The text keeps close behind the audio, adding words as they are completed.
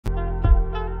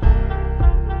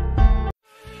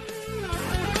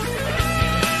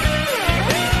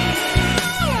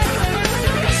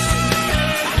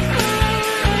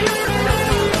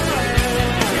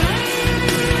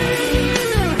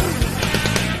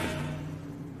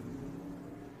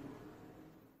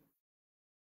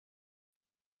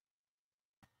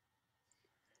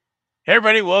Hey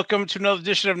everybody, welcome to another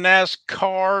edition of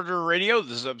NasCard Radio.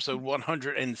 This is episode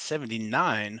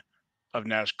 179 of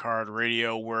NasCard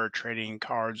Radio, where trading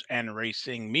cards and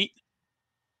racing meet.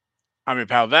 I'm your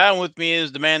pal Val, and with me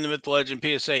is the man, the myth, the legend,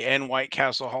 PSA, and White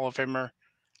Castle Hall of Famer,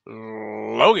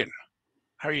 Logan.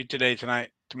 How are you today,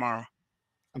 tonight, tomorrow?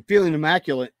 I'm feeling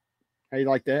immaculate. How you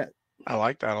like that? I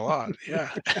like that a lot, yeah.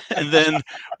 And then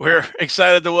we're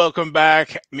excited to welcome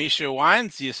back Misha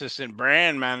Wines, the assistant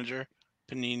brand manager,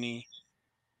 Panini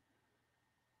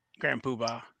Grand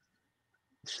Poobah.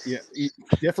 Yeah,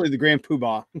 definitely the Grand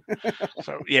Poobah.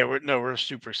 So yeah, we're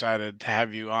super excited to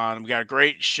have you on. We got a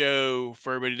great show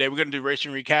for everybody today. We're gonna do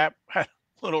racing recap. Had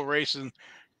a little racing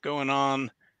going on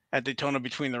at Daytona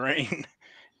between the rain,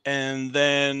 and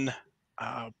then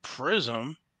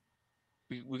Prism.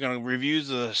 We're gonna review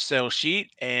the sale sheet,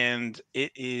 and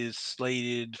it is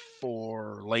slated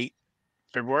for late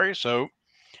February. So,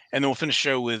 and then we'll finish the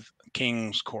show with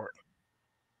King's Court.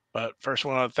 But first, I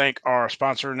want to thank our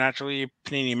sponsor, naturally,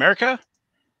 Panini America.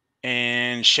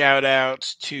 And shout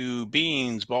outs to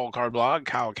Beans, Ball Card Blog,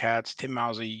 Kyle Katz, Tim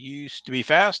Mousy used to be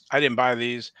fast. I didn't buy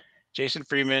these. Jason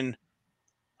Freeman,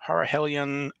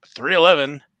 Harahelion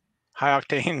 311, High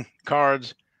Octane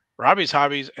Cards, Robbie's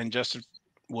Hobbies, and Justin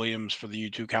Williams for the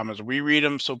YouTube comments. We read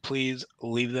them, so please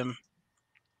leave them.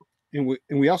 And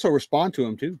we also respond to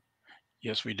them too.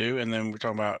 Yes, we do. And then we're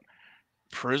talking about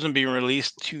Prizm being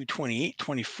released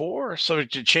 2/28/24,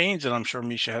 subject to change, and I'm sure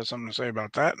Misha has something to say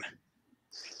about that.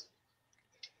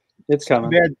 It's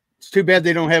coming. It's too bad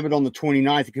they don't have it on the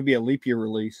 29th. It could be a leap year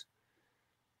release.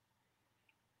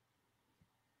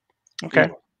 Okay.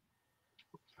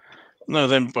 No,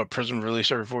 then but Prizm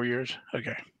release every 4 years.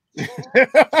 Okay.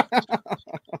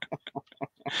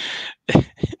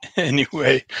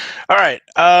 Anyway, all right.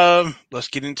 Let's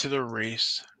get into the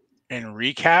race and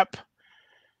recap.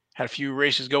 Had a few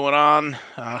races going on.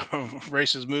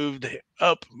 Races moved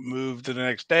up, moved to the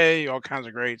next day. All kinds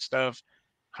of great stuff.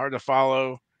 Hard to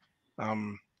follow.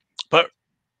 But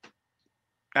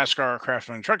NasCar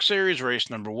Craftsman Truck Series race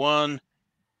number 1.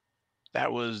 That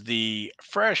was the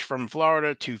Fresh from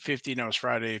Florida 250. That was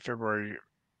Friday, February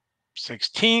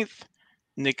 16th.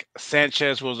 Nick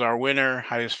Sanchez was our winner.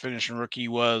 Highest finishing rookie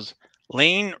was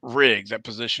Layne Riggs at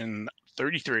position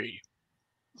 33.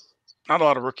 Not a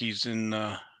lot of rookies in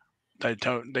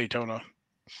Daytona.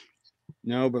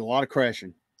 No, but a lot of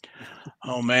crashing.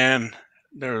 Oh, man.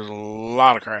 There was a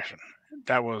lot of crashing.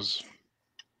 That was,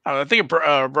 I think it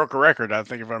broke a record, I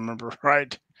think, if I remember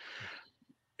right.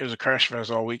 It was a crash fest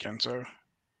all weekend, so.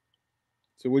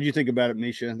 So what do you think about it,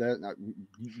 Misha?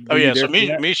 Oh, yeah, so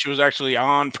Misha was actually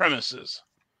on premises.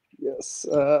 Yes.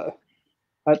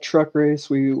 At truck race,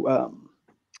 we were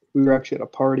actually at a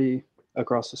party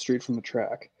across the street from the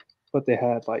track, but they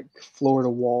had like floor to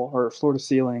wall or floor to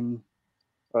ceiling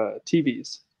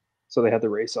TVs, so they had the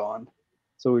race on.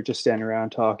 So we were just standing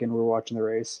around talking. We were watching the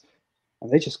race, and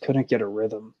they just couldn't get a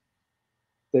rhythm.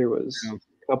 There was a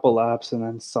couple laps, and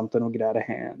then something would get out of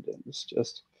hand, and it's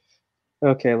just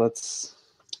okay. Let's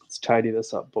tidy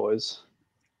this up, boys.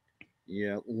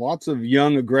 Yeah, lots of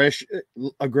young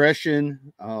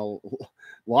aggression,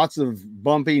 lots of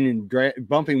bumping and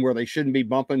bumping where they shouldn't be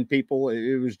bumping people.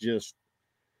 It was just,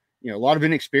 a lot of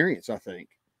inexperience, I think.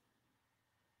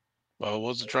 Well, it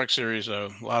was the truck series, so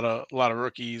a lot of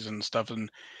rookies and stuff, and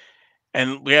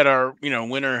we had our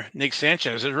winner Nick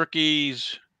Sanchez. His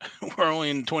rookies were only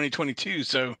in 2022,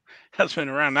 so that's been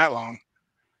around that long.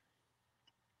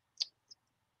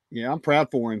 Yeah, I'm proud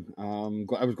for him.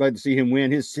 I was glad to see him win.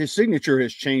 His signature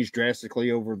has changed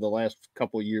drastically over the last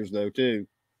couple of years, though, too.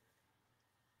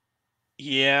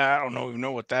 Yeah, I don't even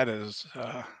know what that is.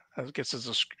 I guess it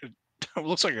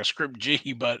looks like a script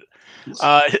G, but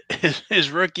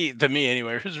his rookie, to me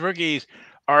anyway, his rookies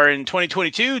are in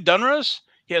 2022. Dunros,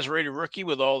 he has a rated rookie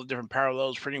with all the different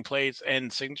parallels, printing plates,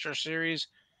 and signature series.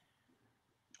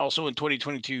 Also in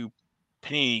 2022,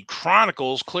 Panini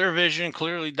Chronicles, Clear Vision,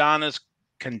 Clearly Donna's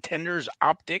Contenders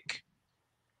Optic,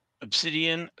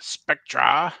 Obsidian,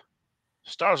 Spectra,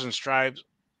 Stars and Stripes,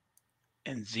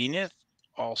 and Zenith.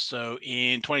 Also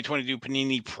in 2022,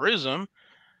 Panini Prizm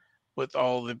with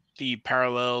all the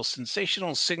parallel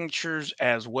sensational signatures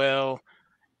as well.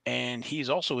 And he's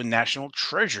also in National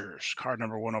Treasures, card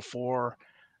number 104.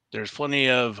 There's plenty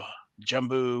of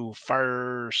jumbo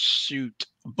fire suit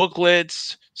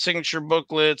booklets, signature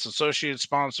booklets, associated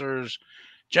sponsors,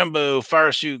 jumbo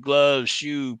fire suit gloves,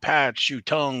 shoe patch, shoe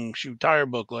tongue, shoe tire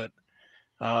booklet.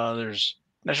 There's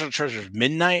National Treasures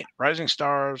Midnight, Rising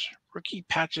Stars, rookie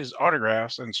patches,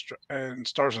 autographs, and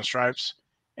Stars and Stripes,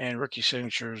 and rookie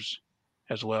signatures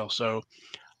as well. So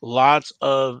lots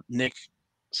of Nick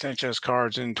Sanchez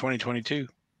cards in 2022.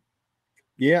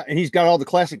 Yeah, and he's got all the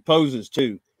classic poses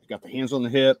too. He's got the hands on the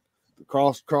hip, the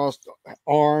crossed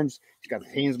arms. He's got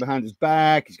his hands behind his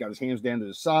back. He's got his hands down to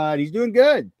the side. He's doing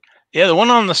good. Yeah, the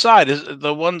one on the side is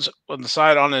the ones on the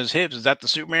side on his hips. Is that the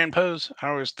Superman pose? I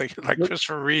always think like Yep.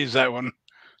 Christopher Reeves, that one.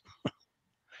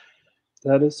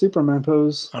 That is Superman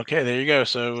pose. Okay, there you go.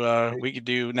 So we could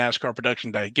do NASCAR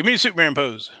production day. Give me a Superman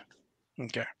pose.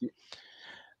 Okay.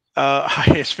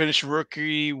 Highest finished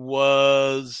rookie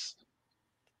was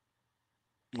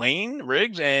Layne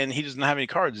Riggs, and he doesn't have any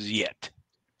cards yet.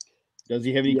 Does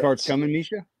he have any cards coming,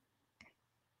 Misha?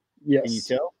 Yes. Can you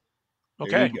tell?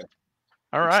 Okay. There you go.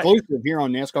 All right. Exclusive here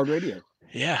on NASCAR Radio.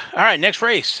 Yeah. All right. Next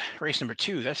race number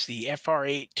 2. That's the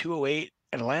FR8 208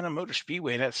 Atlanta Motor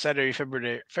Speedway. That's Saturday,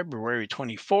 February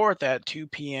 24th at 2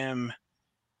 p.m.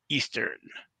 Eastern.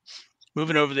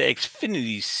 Moving over to the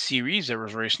Xfinity Series, there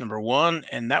was race number 1,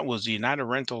 and that was the United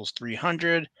Rentals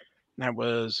 300. And that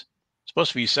was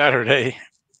supposed to be Saturday,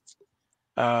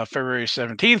 February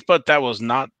 17th, but that was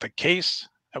not the case.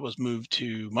 That was moved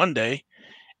to Monday.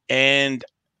 And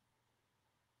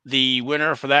the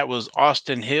winner for that was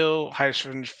Austin Hill. Highest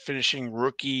finishing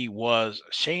rookie was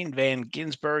Shane Van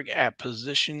Gisbergen at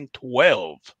position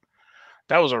 12.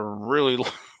 That was a really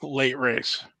late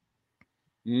race.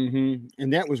 And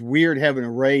that was weird having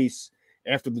a race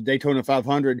after the Daytona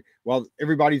 500 while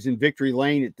everybody's in victory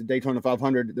lane at the Daytona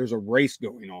 500. There's a race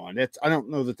going on. I don't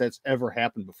know that that's ever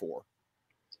happened before.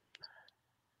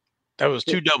 That was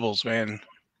 2 doubles, man.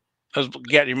 That was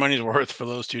get your money's worth for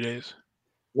those 2 days.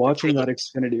 Watching that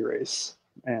Xfinity race,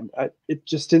 and it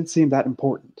just didn't seem that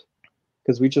important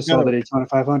because we just saw the Daytona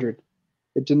 500.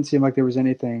 It didn't seem like there was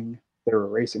anything they were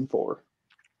racing for.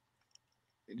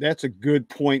 That's a good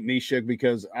point, Misha,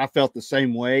 because I felt the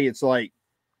same way. It's like,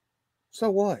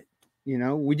 so what? You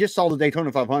know, we just saw the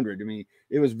Daytona 500. I mean,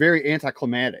 it was very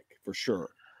anticlimactic for sure.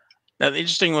 Now, the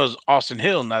interesting was Austin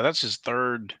Hill. Now, that's his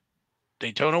 3rd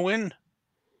Daytona win.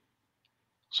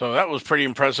 So that was pretty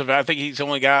impressive. I think he's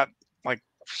only got like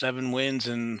 7 wins,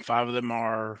 and 5 of them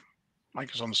are like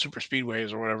it's on the super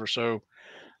speedways or whatever. So,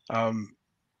 so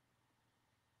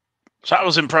that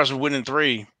was impressive winning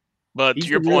 3. But to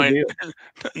your point,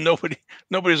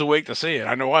 nobody's awake to see it.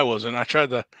 I know I wasn't. I tried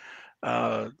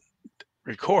to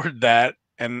record that,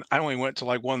 and I only went to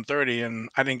like 1:30, and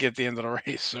I didn't get the end of the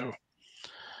race. So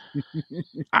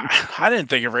I didn't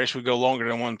think a race would go longer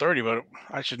than 1:30, but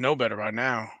I should know better by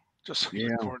now. Just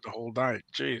record the whole night.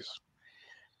 Jeez.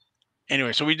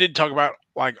 Anyway, so we did talk about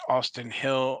like Austin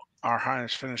Hill, our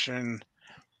highest finishing,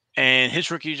 and his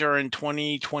rookies are in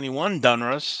 2021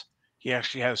 Donruss. He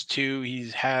actually has 2. He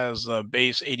has the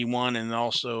base 81 and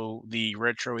also the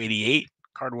retro 88,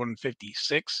 card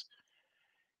 156,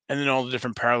 and then all the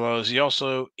different parallels. He's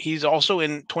also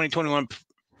in 2021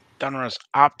 Donruss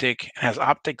Optic, has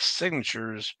Optic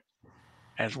signatures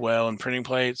as well and printing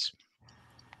plates.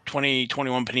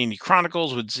 2021 Panini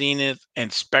Chronicles with Zenith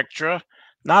and Spectra.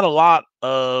 Not a lot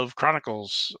of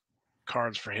Chronicles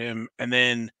cards for him. And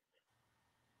then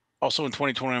also in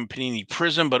 2021 Panini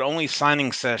Prizm, but only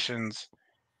signing sessions.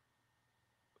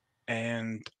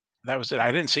 And that was it.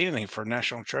 I didn't see anything for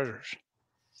National Treasures.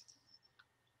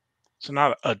 So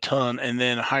not a ton. And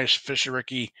then highest Fisher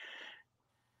rookie,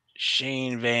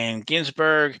 Shane Van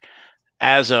Gisbergen.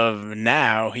 As of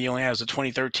now, he only has the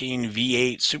 2013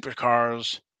 V8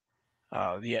 Supercars,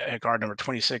 the card number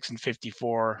 26 and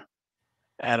 54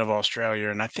 out of Australia.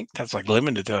 And I think that's like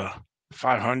limited to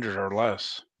 500 or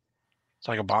less. It's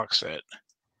like a box set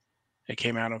it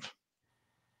came out of.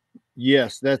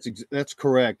 Yes, that's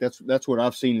correct. That's what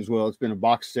I've seen as well. It's been a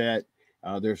box set.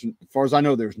 There's, as far as I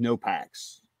know, there's no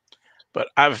packs. But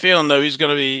I have a feeling though he's going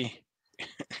to be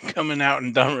coming out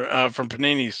and done from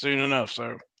Panini soon enough.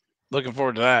 So looking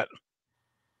forward to that.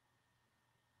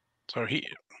 So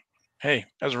hey,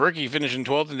 as a rookie finishing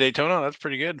 12th in Daytona, that's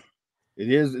pretty good.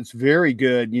 It is. It's very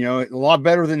good. You know, a lot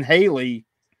better than Haley.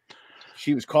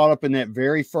 She was caught up in that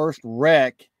very first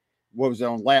wreck. What was it,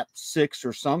 on lap 6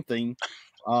 or something?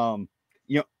 You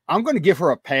know, I'm going to give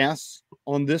her a pass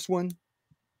on this one,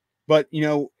 but you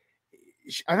know,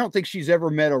 I don't think she's ever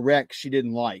met a wreck she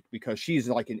didn't like, because she's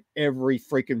like in every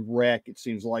freaking wreck. It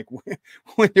seems like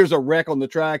when there's a wreck on the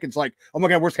track, it's like, oh my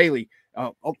God, where's Haley?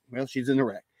 Oh, well, she's in the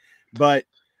wreck. But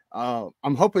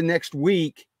I'm hoping next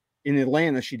week in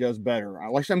Atlanta she does better.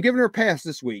 Like I said, I'm giving her a pass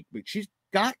this week, but she's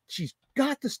got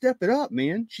to step it up,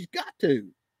 man. She's got to.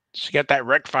 She got that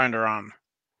wreck finder on.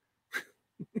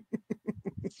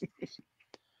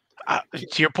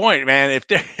 To your point, man,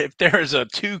 if there is a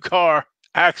 2-car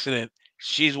accident,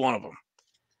 she's one of them.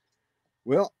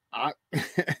 Well,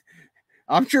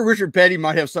 I'm sure Richard Petty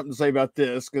might have something to say about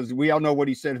this because we all know what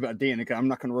he said about Danica. I'm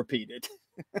not going to repeat it.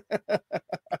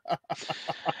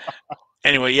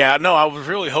 Anyway, yeah, no, I was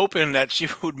really hoping that she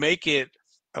would make it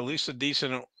at least a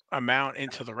decent amount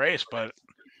into the race, but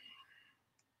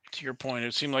to your point,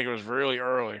 it seemed like it was really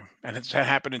early, and it's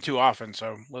happening too often.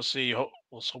 So let's see.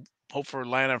 Hope for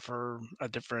Atlanta for a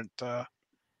different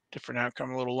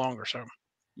outcome a little longer. So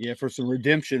Yeah, for some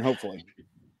redemption, hopefully.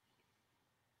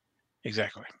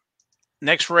 exactly.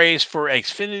 Next race for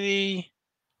Xfinity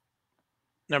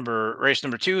race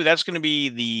number 2. That's going to be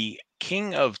the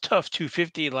King of Tough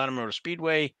 250 Atlanta Motor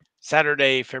Speedway,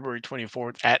 Saturday, February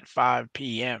 24th at 5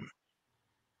 p.m.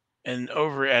 And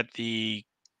over at the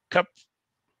Cup,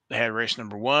 they had race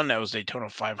number 1. That was Daytona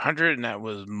 500, and that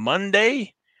was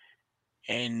Monday.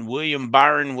 And William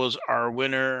Byron was our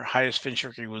winner. Highest finish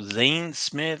record was Zane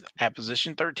Smith at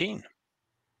position 13.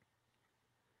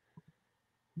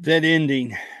 That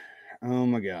ending. Oh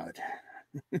my God.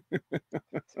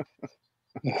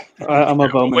 I'm a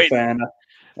Bowman Wait, fan.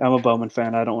 I'm a Bowman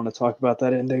fan. I don't want to talk about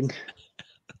that ending.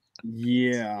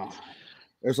 Yeah.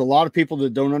 There's a lot of people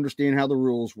that don't understand how the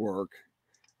rules work.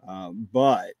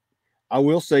 But I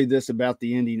will say this about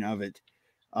the ending of it.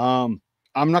 I'm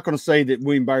not going to say that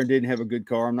William Byron didn't have a good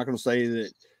car. I'm not going to say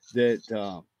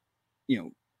that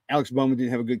Alex Bowman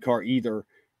didn't have a good car either.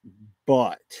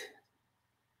 But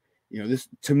this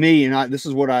to me, and this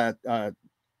is what I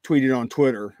tweeted on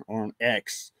Twitter, on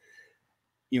X.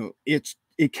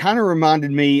 It kind of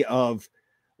reminded me of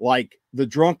like the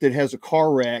drunk that has a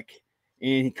car wreck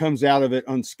and he comes out of it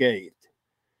unscathed.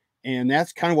 And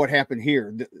that's kind of what happened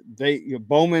here.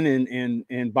 Bowman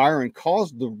and Byron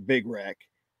caused the big wreck,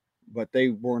 but they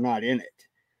were not in it.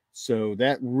 So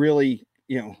that really,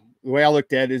 the way I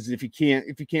looked at it is if you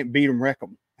can't beat them, wreck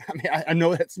them. I mean, I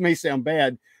know that may sound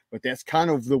bad, but that's kind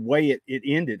of the way it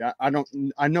ended. I know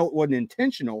it wasn't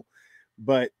intentional,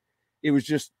 but it was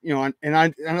just, and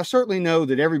I certainly know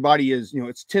that everybody is,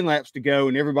 it's 10 laps to go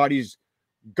and everybody's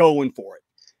going for it.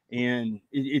 And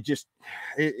it just,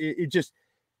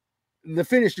 the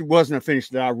finish wasn't a finish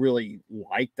that I really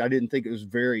liked. I didn't think it was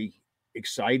very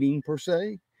exciting per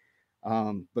se.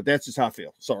 But that's just how I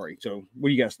feel. Sorry. So what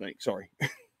do you guys think? Sorry.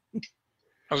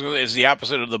 I was going to say it's the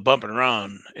opposite of the bump and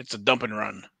run. It's a dump and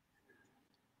run.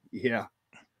 Yeah.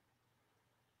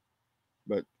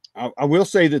 But I will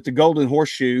say that the Golden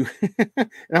Horseshoe, and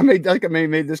I may have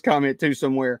made this comment too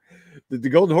somewhere, that the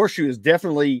Golden Horseshoe is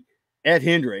definitely at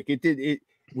Hendrick. It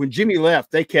when Jimmy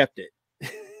left, they kept it.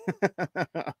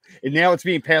 And now it's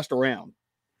being passed around.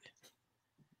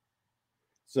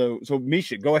 So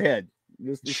Misha, go ahead.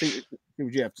 Let's see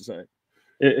what you have to say.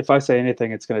 If I say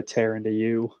anything, it's going to tear into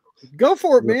you. Go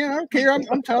for it, man. I don't care.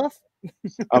 I'm tough.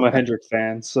 I'm a Hendrick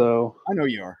fan, so I know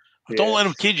you are. Don't let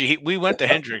him kid you. We went to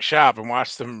Hendrick's shop and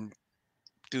watched them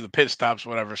do the pit stops,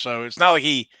 whatever. So it's not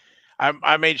like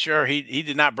I made sure he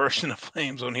did not burst into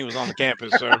flames when he was on the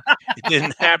campus. So it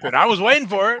didn't happen. I was waiting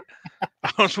for it.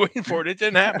 It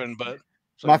didn't happen, but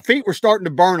my feet were starting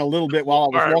to burn a little bit while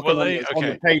I was walking on the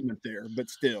okay. pavement there, but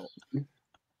still.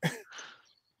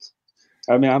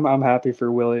 I mean, I'm happy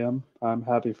for William. I'm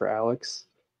happy for Alex.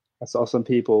 I saw some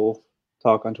people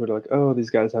talk on Twitter like, "Oh, these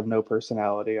guys have no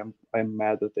personality. I'm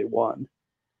mad that they won."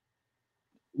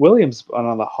 William's one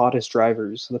of the hottest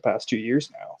drivers in the past 2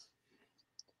 years now.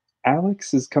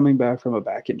 Alex is coming back from a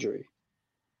back injury.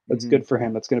 That's good for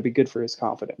him. That's going to be good for his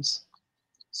confidence.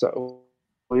 So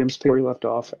Williams picked where he left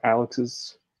off. Alex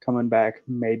is coming back.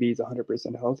 Maybe he's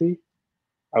 100% healthy.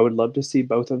 I would love to see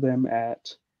both of them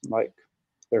at like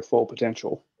their full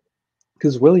potential.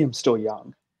 Because William's still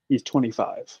young. He's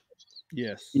 25.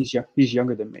 Yes. He's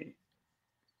younger than me.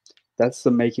 That's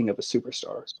the making of a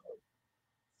superstar.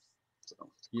 So.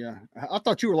 Yeah. I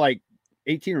thought you were like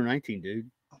 18 or 19,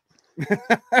 dude.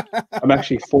 I'm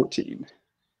actually 14.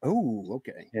 Oh,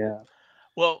 okay. Yeah.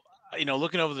 Well,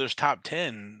 looking over those top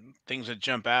 10 things that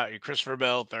jump out, Christopher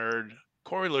Bell 3rd,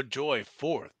 Corey LaJoy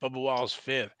 4th, Bubba Wallace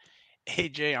 5th,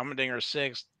 AJ Allmendinger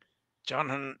 6th,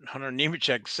 John Hunter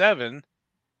Nemechek 7th,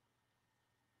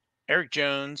 Eric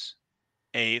Jones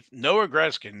 8th, Noah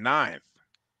Gretzky 9th,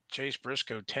 Chase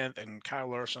Briscoe 10th, and Kyle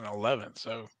Larson 11th.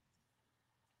 So,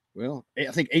 well,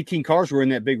 I think 18 cars were in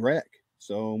that big wreck.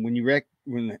 So when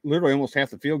literally almost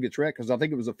half the field gets wrecked, because I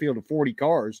think it was a field of 40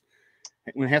 cars.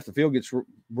 When half the field gets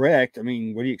wrecked, I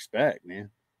mean, what do you expect, man?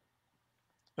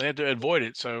 They had to avoid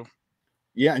it. So,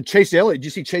 yeah. And Chase Elliott, did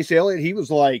you see Chase Elliott? He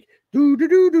was like, do.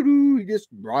 He just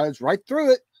rides right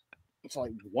through it. It's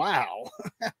like, wow,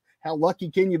 how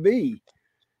lucky can you be?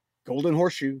 Golden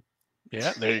Horseshoe.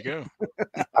 Yeah, there you go.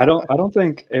 I don't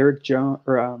think Eric Jones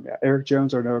or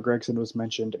Noah Gragson was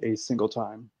mentioned a single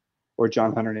time or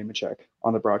John Hunter Nemechek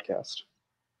on the broadcast.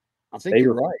 I think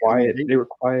you're right. Quiet. They were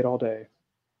quiet all day.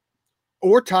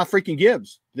 Or Ty freaking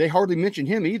Gibbs. They hardly mentioned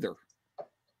him either.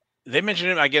 They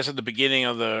mentioned him, I guess, at the beginning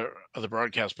of the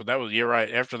broadcast, but you're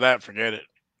right. After that, forget it.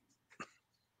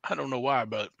 I don't know why,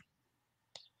 but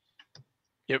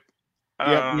yep.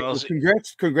 Well,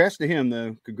 congrats to him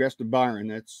though. Congrats to Byron.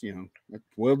 That's that's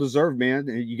well deserved, man.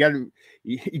 You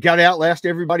got to outlast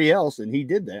everybody else, and he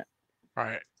did that. All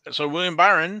right. So William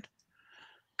Byron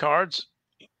cards.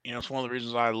 It's one of the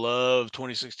reasons I love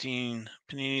 2016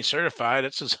 Panini Certified.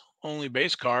 It's his only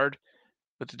base card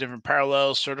with the different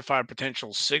parallels, certified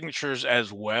potential signatures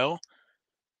as well.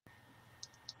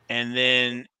 And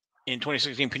then in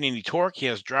 2016 Panini Torque, he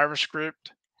has driver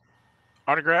script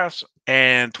autographs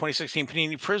and 2016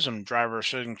 Panini Prizm driver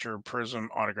signature Prizm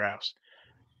autographs.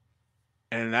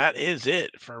 And that is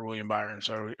it for William Byron.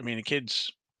 So, I mean, the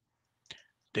kid's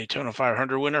Daytona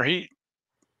 500 winner.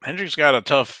 Hendrick's got a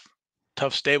tough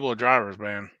stable of drivers,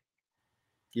 man.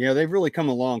 Yeah, they've really come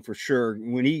along for sure.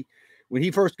 When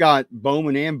he first got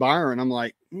Bowman and Byron, I'm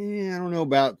like, I don't know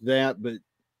about that, but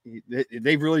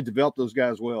they've really developed those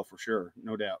guys well for sure,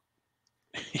 no doubt.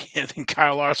 And then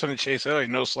Kyle Larson and Chase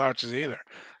Elliott, no slouches either.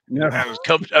 No.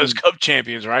 As Cup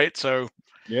champions, right? So,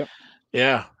 yep.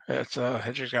 Yeah, it's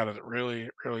Hendrick's got a really,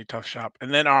 really tough shop.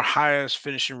 And then our highest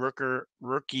finishing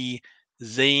rookie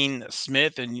Zane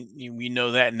Smith, and we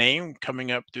know that name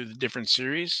coming up through the different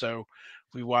series. So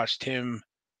we watched him.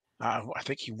 I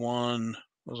think he won.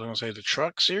 What was I going to say? The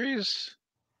Truck Series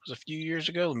it was a few years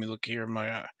ago. Let me look here.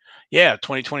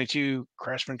 2022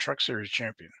 Craftsman Truck Series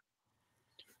champion.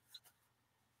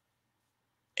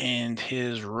 And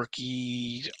his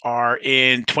rookies are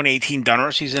in 2018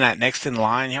 Donruss. He's in that next in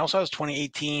line. He also has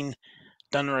 2018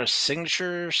 Donruss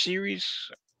Signature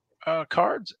Series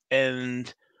cards,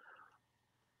 and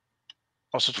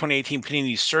also 2018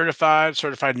 Panini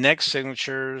Certified Next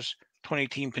Signatures,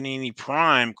 2018 Panini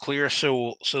Prime Clear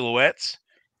Silhouettes,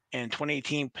 and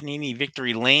 2018 Panini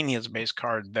Victory Lane. He has a base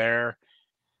card there.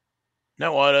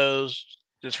 No autos,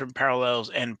 just from parallels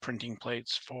and printing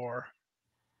plates for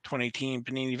 2018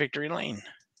 Panini Victory Lane.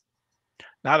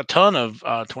 Not a ton of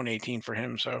 2018 for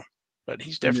him, but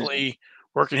he's definitely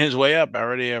working his way up.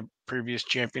 Already a previous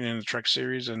champion in the Truck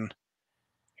Series, and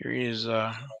here he is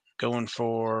going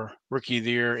for Rookie of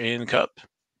the Year in Cup.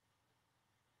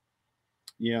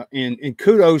 Yeah, and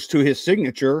kudos to his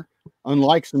signature.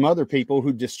 Unlike some other people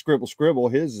who just scribble,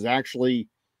 his is actually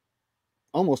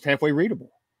almost halfway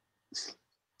readable. So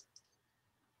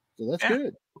that's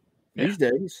good these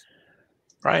days.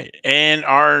 Right. And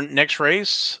our next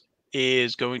race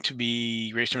is going to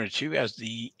be race number 2 as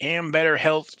the Am Better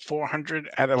Health 400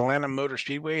 at Atlanta Motor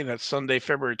Speedway. That's Sunday,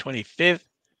 February 25th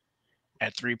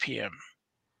at 3 p.m.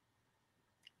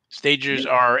 Stages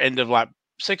are end of lap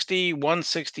 60,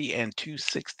 160, and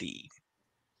 260.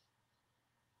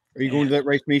 Are you going to that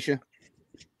race, Misha?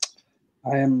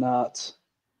 I am not.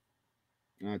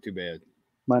 Not too bad.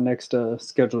 My next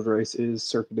scheduled race is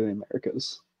Circuit of the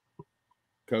Americas.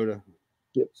 Coda.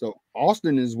 Yep. So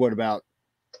Austin is what, about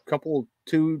a couple,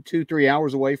 3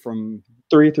 hours away from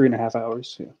 3.5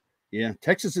 hours. Yeah. Yeah.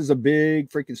 Texas is a big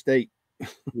freaking state.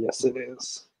 Yes, it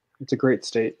is. It's a great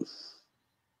state.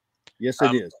 Yes,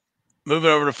 it is.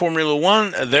 Moving over to Formula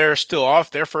One, they're still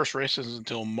off. Their first race is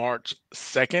until March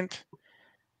 2nd,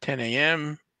 10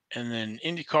 a.m. And then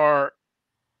IndyCar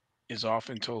is off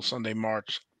until Sunday,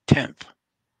 March 10th.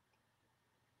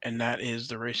 And that is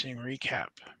the racing recap.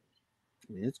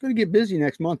 It's going to get busy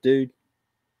next month, dude.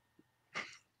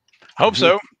 Hope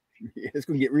so. It's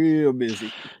going to get real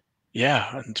busy.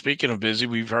 Yeah. And speaking of busy,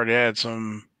 we've already had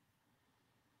some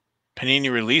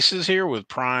Panini releases here with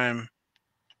Prime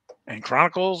and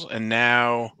Chronicles, and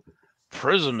now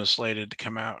Prizm is slated to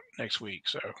come out next week.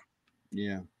 So,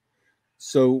 yeah.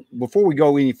 So before we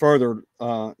go any further,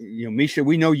 Misha,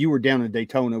 we know you were down in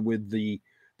Daytona with the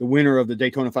winner of the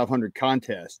Daytona 500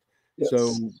 contest. Yes.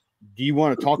 So do you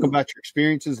want to talk about your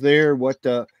experiences there? What,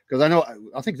 because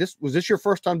I think this was your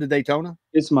first time to Daytona?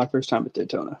 It's my first time at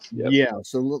Daytona. Yep. Yeah.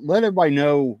 So let everybody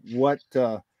know what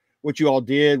you all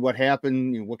did, what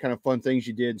happened, what kind of fun things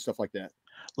you did and stuff like that.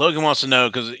 Logan wants to know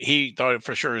because he thought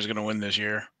for sure he was going to win this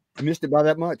year. I missed it by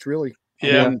that much, really.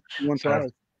 Yeah. One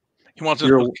prize. He wants to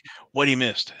know what he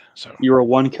missed. So you were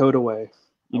one code away.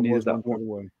 You needed that one code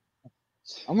away.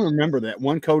 I'm going to remember that.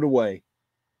 One code away.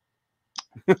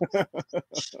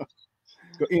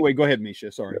 Anyway, go ahead, Misha.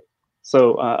 Sorry.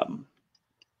 So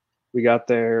we got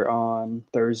there on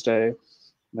Thursday.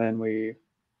 Then we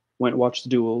went and watched the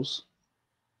duels.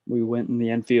 We went in the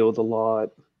infield a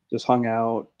lot, just hung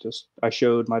out. I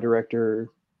showed my director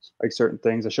like certain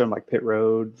things. I showed them like pit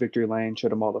road, victory lane,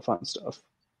 showed them all the fun stuff.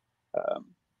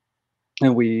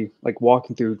 And we like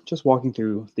walking through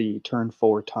the turn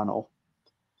 4 tunnel.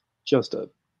 Just a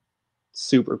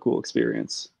super cool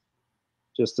experience.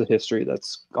 Just the history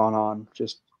that's gone on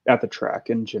just at the track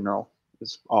in general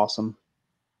is awesome.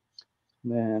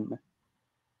 And then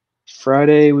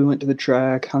Friday we went to the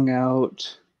track, hung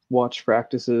out, watched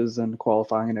practices and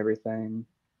qualifying and everything.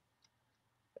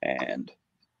 And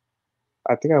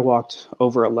I think I walked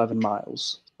over 11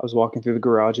 miles. I was walking through the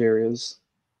garage areas,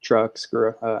 trucks,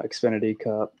 Xfinity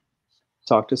Cup,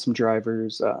 talked to some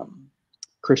drivers.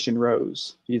 Christian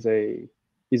Rose, he's an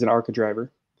ARCA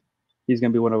driver. He's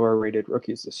going to be one of our rated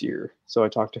rookies this year. So I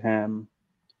talked to him.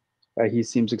 He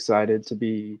seems excited to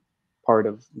be part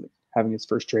of having his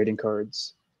first trading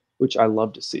cards, which I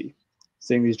love to see.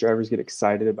 Seeing these drivers get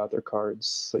excited about their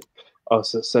cards, like, oh,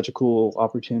 so such a cool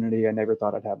opportunity. I never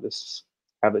thought I'd have this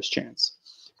chance.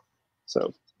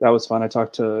 So that was fun. I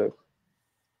talked to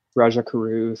Raja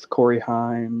Karuth, Corey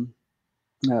Heim,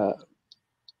 a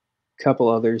couple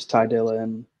others, Ty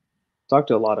Dillon. Talked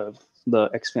to a lot of the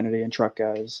Xfinity and truck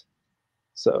guys.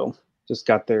 So just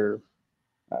got their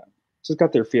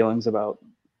feelings about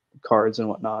cards and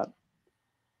whatnot.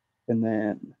 And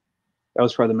then that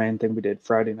was probably the main thing we did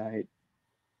Friday night.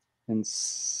 And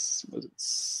was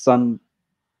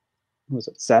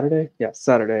it Saturday? Yeah,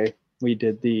 Saturday we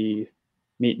did the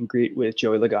meet and greet with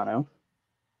Joey Logano.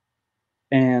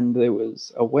 And there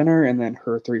was a winner and then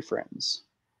her 3 friends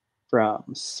from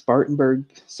Spartanburg,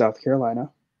 South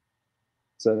Carolina.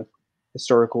 It's a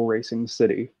historical racing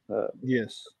city.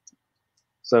 Yes.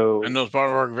 So I know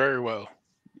Spartanburg very well.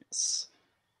 Yes.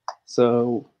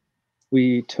 So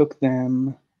we took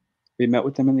them. We met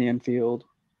with them in the infield.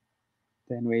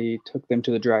 Then we took them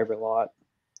to the driver lot,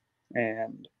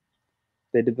 and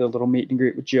they did the little meet and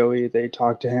greet with Joey. They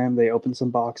talked to him. They opened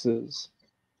some boxes.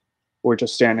 We're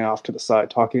just standing off to the side,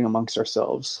 talking amongst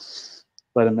ourselves,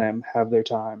 letting them have their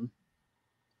time.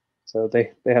 So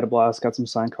they had a blast. Got some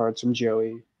signed cards from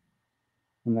Joey,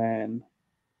 and then.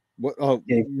 Let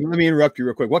me interrupt you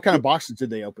real quick. What kind of boxes did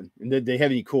they open? And did they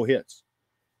have any cool hits?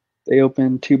 They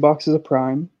opened 2 boxes of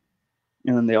Prime,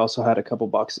 and then they also had a couple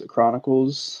boxes of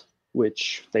Chronicles,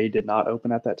 which they did not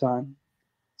open at that time.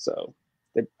 So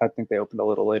I think they opened a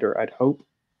little later, I'd hope.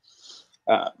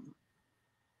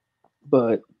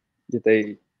 But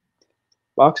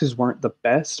boxes weren't the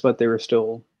best, but they were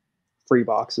still free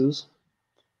boxes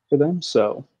for them.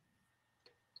 So,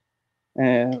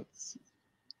 and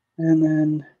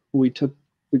then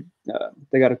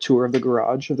they got a tour of the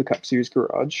garage, of the Cup Series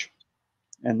garage,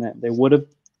 and then they would have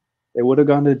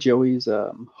gone to Joey's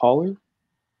hauler,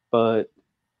 but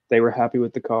they were happy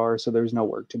with the car, so there was no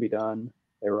work to be done.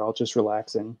 They were all just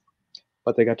relaxing,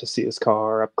 but they got to see his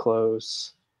car up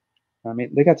close. I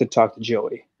mean, they got to talk to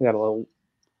Joey. They had a little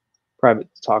private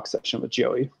talk session with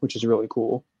Joey, which is really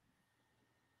cool.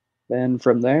 Then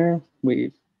from there,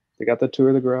 they got the tour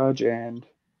of the garage and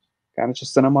kind of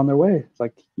just sent them on their way. It's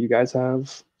like, you guys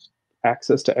have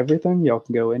access to everything. Y'all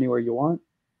can go anywhere you want.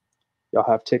 Y'all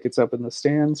have tickets up in the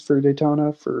stands for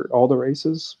Daytona for all the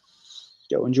races.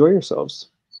 Go enjoy yourselves.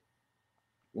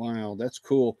 Wow, that's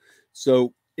cool.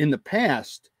 So in the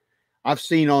past, I've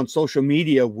seen on social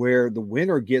media where the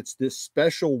winner gets this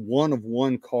special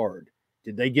 1-of-1 card.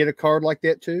 Did they get a card like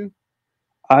that too?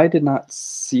 I did not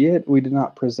see it. We did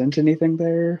not present anything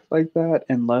there like that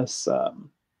unless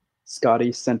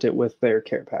Scotty sent it with their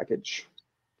care package.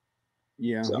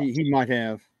 Yeah, so. he might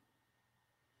have.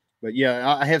 But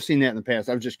yeah, I have seen that in the past.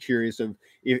 I was just curious of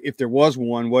if there was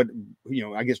one, what,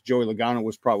 I guess Joey Logano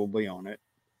was probably on it.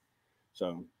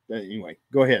 So anyway,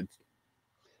 go ahead.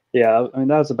 Yeah, I mean,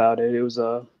 that was about it. It was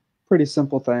a pretty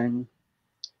simple thing.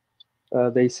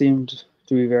 They seemed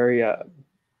to be very,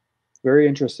 very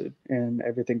interested in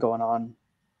everything going on,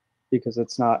 because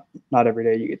it's not every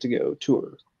day you get to go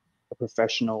tour a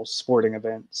professional sporting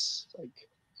events, like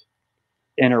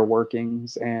inner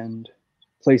workings and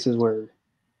places where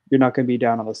you're not going to be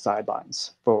down on the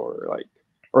sidelines or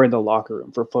in the locker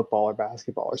room for football or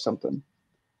basketball or something.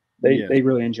 They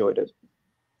really enjoyed it.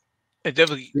 It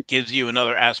definitely gives you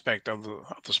another aspect of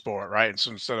the sport, right?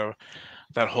 So instead of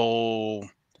that whole,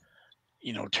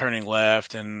 turning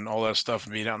left and all that stuff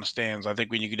and being out in the stands, I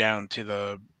think when you go down to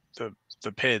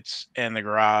the pits and the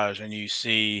garage and you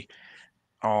see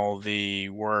all the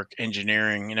work,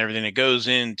 engineering, and everything that goes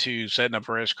into setting up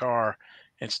a race car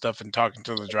and stuff, and talking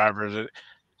to the drivers, it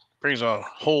brings a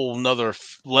whole nother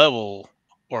level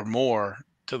or more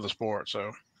to the sport.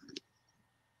 So,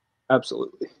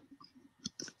 absolutely.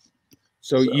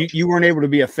 So you weren't able to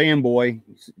be a fanboy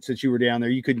since you were down there.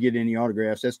 You couldn't get any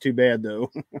autographs. That's too bad,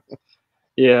 though.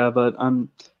 Yeah, but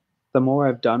the more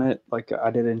I've done it, like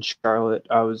I did in Charlotte,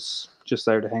 I was just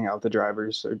there to hang out with the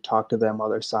drivers or talk to them while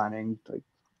they're signing, like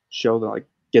show them, like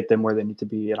get them where they need to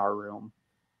be in our room.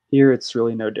 Here, it's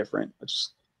really no different. I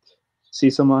just see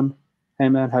someone, hey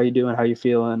man, how you doing? How you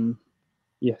feeling?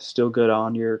 Yeah, still good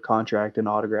on your contract and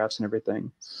autographs and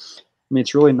everything. I mean,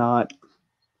 it's really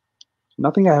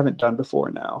nothing I haven't done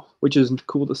before now, which is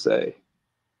cool to say.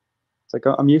 It's like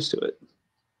I'm used to it.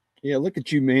 Yeah, look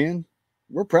at you, man.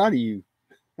 We're proud of you.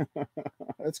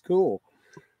 That's cool.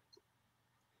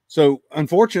 So,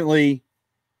 unfortunately,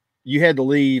 you had to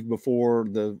leave before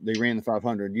they ran the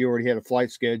 500. You already had a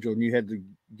flight scheduled, and you had to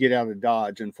get out of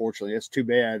Dodge. Unfortunately, that's too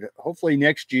bad. Hopefully,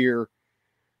 next year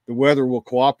the weather will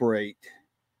cooperate,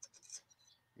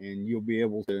 and you'll be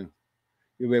able to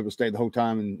stay the whole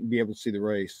time and be able to see the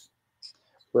race.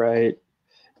 Right.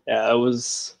 Yeah, it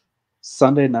was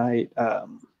Sunday night. I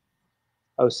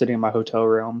was sitting in my hotel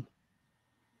room,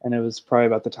 and it was probably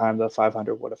about the time the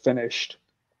 500 would have finished.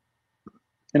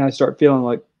 And I start feeling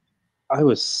like I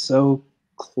was so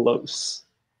close.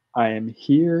 I am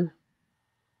here.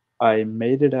 I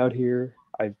made it out here.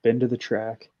 I've been to the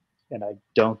track, and I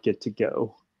don't get to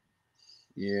go.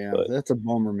 Yeah, But that's a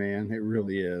bummer, man. It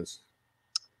really is.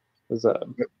 it was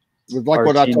With like our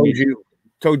what I teammate.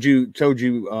 told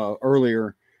you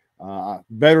earlier.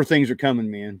 Better things are coming,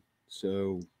 man.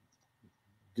 So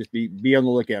just be on the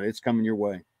lookout. It's coming your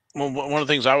way. Well, one of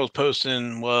the things I was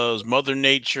posting was Mother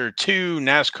Nature 2,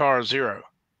 NASCAR 0.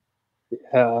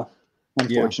 Yeah,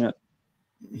 Unfortunate.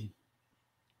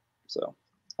 So,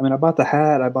 I mean, I bought the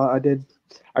hat. I did.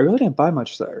 I really didn't buy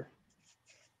much there.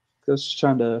 I was just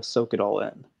trying to soak it all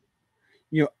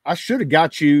in. I should have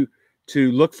got you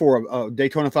to look for a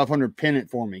Daytona 500 pennant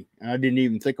for me, and I didn't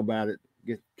even think about it.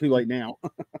 Get too late now.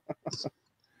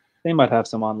 They might have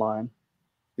some online.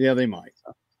 Yeah, they might.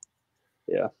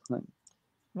 Yeah.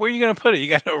 Where are you going to put it? You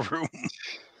got no room.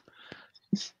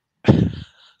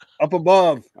 Up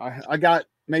above, I got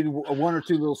maybe one or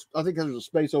two little. I think there's a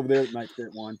space over there that might fit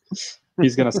one.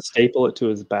 He's gonna staple it to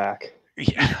his back.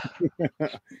 Yeah.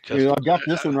 Just, I got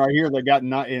this one right here that I got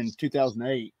in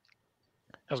 2008.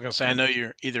 I was going to say, I know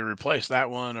you're either replace that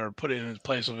one or put it in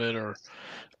place of it or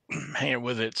hang it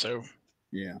with it. So,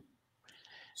 Yeah.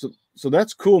 So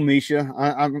that's cool, Misha.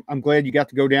 I'm glad you got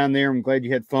to go down there. I'm glad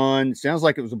you had fun. It sounds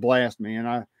like it was a blast,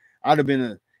 man. I'd have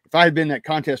been if I had been that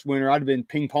contest winner, I'd have been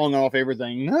ping ponging off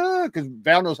everything. Because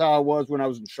Val knows how I was when I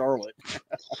was in Charlotte.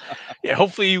 yeah,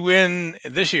 hopefully you win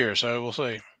this year. So we'll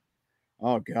see.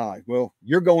 Oh God. Well,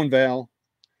 you're going, Val.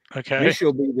 Okay. Misha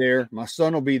will be there. My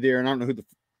son will be there, and I don't know who the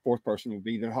fourth person will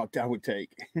be that I would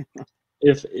take.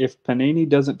 If Panini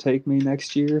doesn't take me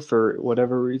next year for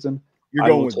whatever reason, You're I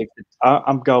going will with take it.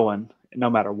 I'm going no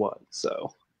matter what.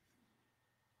 So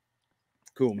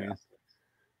cool, man.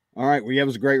 All right. Well, yeah, it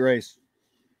was a great race.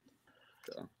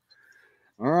 So,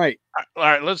 all right. All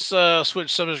right. Let's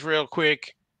switch subjects real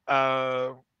quick.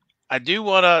 I do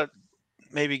want to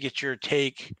maybe get your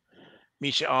take,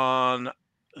 Misha, on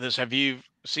this. Have you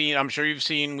seen? I'm sure you've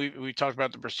seen. We talked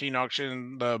about the pristine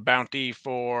auction, the bounty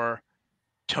for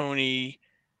Tony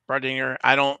Bradinger.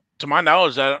 I don't, to my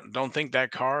knowledge, I don't think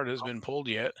that card has been pulled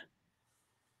yet.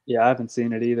 yeah, I haven't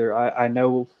seen it either. I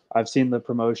know I've seen the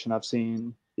promotion. I've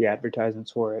seen the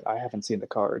advertisements for it. I haven't seen the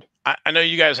card. I know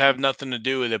you guys have nothing to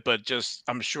do with it, but just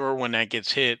I'm sure when that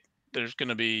gets hit, there's going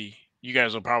to be, you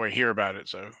guys will probably hear about it.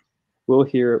 So We'll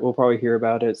hear. We'll probably hear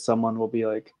about it. Someone will be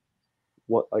like,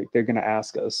 "What?" Like they're gonna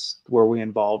ask us, "Were we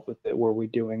involved with it? Were we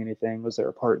doing anything? Was there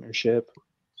a partnership?"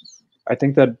 I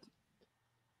think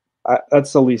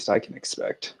that's the least I can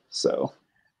expect. So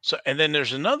and then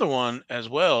there's another one as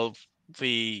well,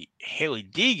 the Haley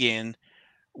Deegan,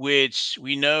 which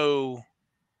we know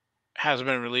hasn't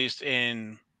been released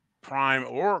in Prime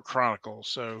or Chronicles.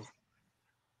 So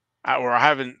I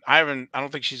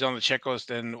don't think she's on the checklist.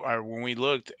 And when we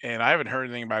looked, and I haven't heard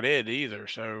anything about it either.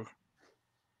 So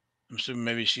I'm assuming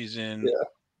maybe she's in.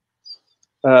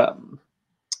 yeah, um,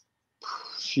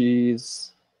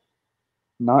 she's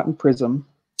not in Prism.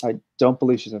 I don't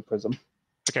believe she's in Prism.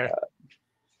 Okay.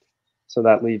 So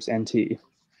that leaves NT.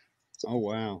 Oh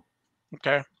wow.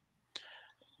 Okay.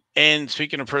 And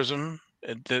speaking of Prism,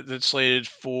 that's slated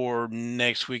for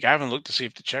next week. I haven't looked to see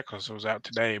if the checklist was out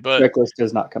today, but Checklist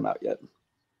does not come out yet.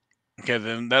 okay,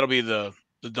 then that'll be the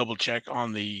double check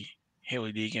on the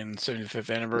Haley Deegan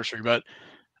 75th anniversary. But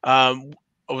I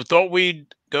thought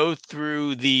we'd go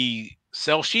through the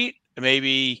sell sheet and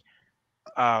maybe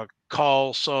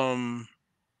call some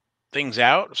things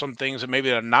out, some things that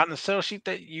maybe are not in the sell sheet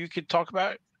that you could talk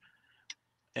about.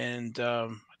 And I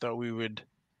thought we would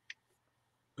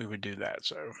do that.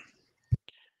 So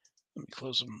let me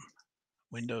close them.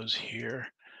 windows here.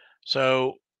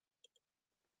 So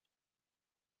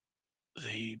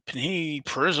the Panini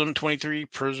Prizm 23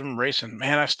 Prizm Racing.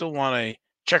 Man, I still want a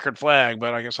checkered flag,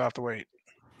 but I guess I'll have to wait.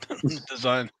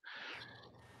 Design.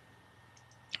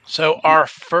 So our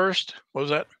first, what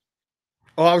was that?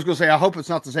 Oh, I was going to say, I hope it's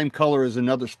not the same color as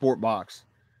another sport box.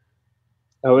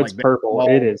 Oh, it's Like purple.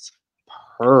 baseball. It is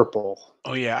purple.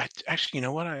 Oh yeah, actually, you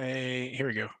know what? Here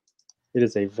we go. It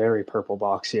is a very purple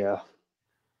box. Yeah.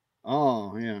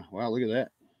 Oh yeah! Wow, look at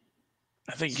that.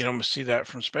 I think you can almost see that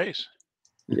from space.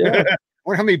 Yeah. I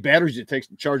wonder how many batteries it takes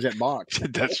to charge that box.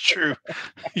 That's true.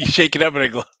 You shake it up and it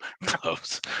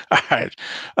glows. All right.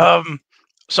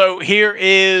 So here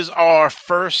is our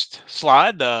first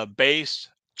slide: the base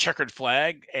checkered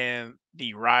flag and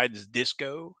the rides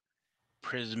disco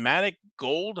prismatic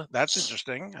gold. That's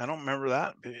interesting. I don't remember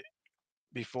that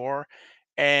before.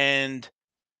 And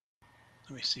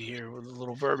let me see here with a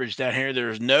little verbiage down here.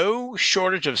 There's no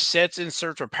shortage of sets,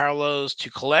 inserts, or parallels to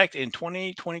collect in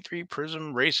 2023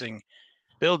 Prizm Racing.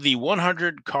 Build the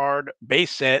 100 card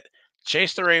base set,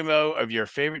 chase the rainbow of your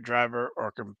favorite driver,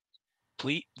 or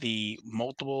complete the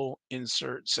multiple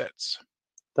insert sets.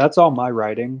 That's all my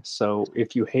writing. So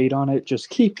if you hate on it, just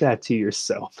keep that to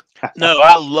yourself. No,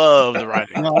 I love the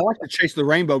writing. No, I like to chase the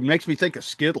rainbow. It makes me think of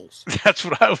Skittles. That's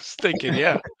what I was thinking.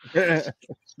 Yeah,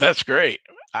 that's great.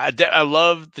 I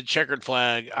love the checkered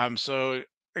flag. I'm so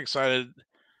excited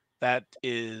that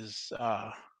is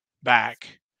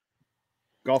back.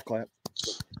 Golf clap.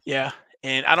 Yeah,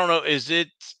 and I don't know, is it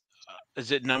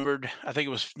numbered? I think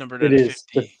it was numbered It at is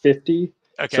the 50. 50.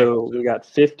 Okay. So we got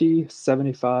 50,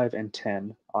 75, and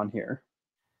 10 on here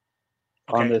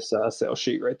on Okay. this sales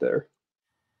sheet right there.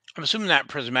 I'm assuming that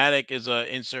prismatic is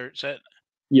a insert set.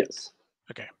 Yes.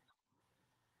 Okay.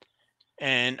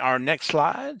 And our next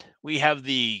slide, we have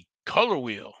the color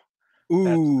wheel.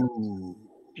 Ooh.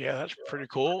 Yeah, that's pretty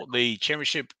cool. The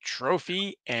championship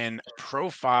trophy and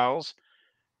profiles.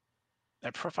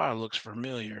 That profile looks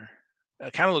familiar.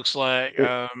 It kind of looks like It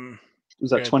was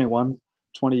that good. 21,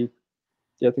 20.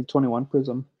 Yeah, I think 21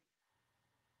 Prism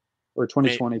or May-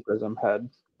 2020 Prism had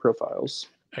profiles.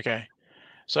 Okay.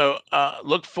 So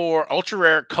look for ultra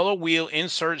rare color wheel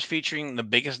inserts featuring the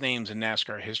biggest names in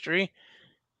NASCAR history.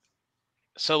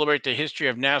 Celebrate the history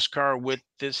of NASCAR with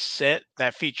this set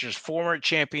that features former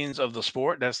champions of the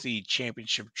sport. That's the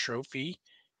championship trophy.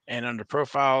 And under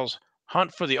profiles,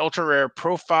 hunt for the ultra rare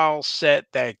profile set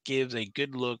that gives a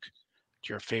good look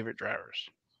to your favorite drivers.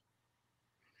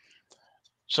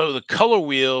 So the color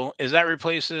wheel, is that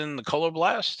replacing the color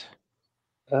blast?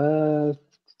 Uh,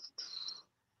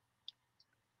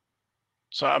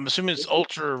 So I'm assuming it's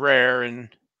ultra rare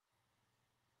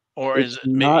or is it's it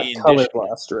maybe not in Color addition?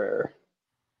 Blast rare,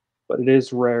 but it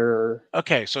is rarer.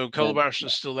 Okay, so color Than, blast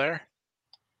is still there.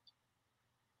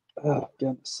 oh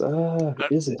goodness,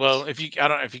 is it? Well, if you I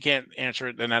don't if you can't answer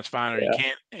it, then that's fine. Or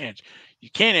Yeah. you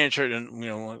can't answer it, and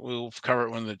we'll cover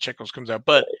it when the checklist comes out.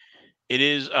 But it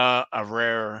is a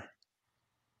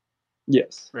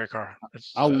Yes, rare car.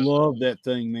 It's I love that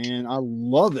thing, man. I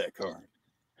love that car.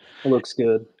 it looks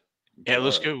good. yeah, it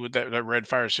looks good with that red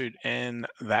fire suit and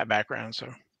that background.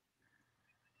 So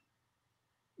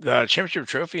the championship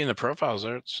trophy and the profiles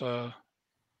there, it's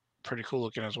pretty cool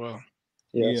looking as well.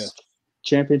 Yes,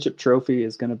 championship trophy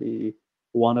is going to be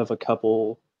one of a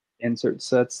couple insert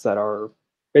sets that are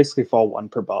basically fall one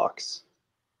per box.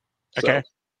 So Okay,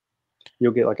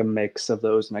 you'll get like a mix of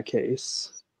those in a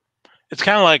case. it's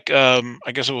kind of like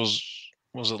I guess it was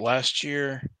it last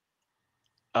year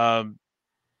um,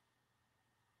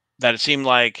 that it seemed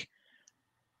like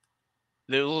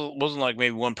there wasn't like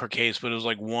maybe one per case, but it was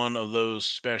like one of those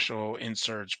special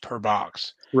inserts per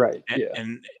box. Right. And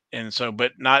Yeah. and so,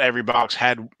 but not every box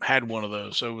had one of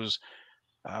those. So it was,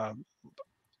 um,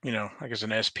 I guess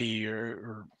an SP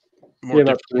or more Yeah,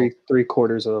 about difficult. three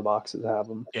quarters of the boxes have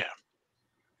them. Yeah.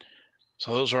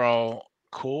 So those are all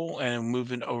cool. And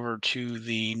moving over to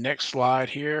the next slide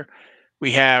here,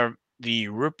 we have the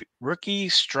rookie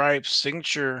stripe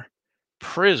signature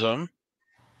prism,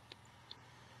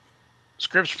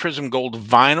 Scripps Prism Gold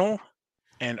vinyl,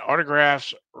 and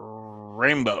autographs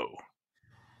rainbow.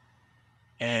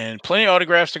 And plenty of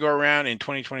autographs to go around in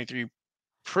 2023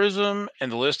 Prism,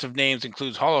 and the list of names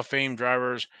includes Hall of Fame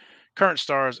drivers, current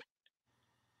stars,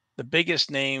 the biggest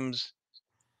names,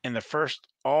 and the first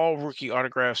all rookie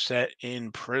autograph set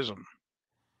in Prism.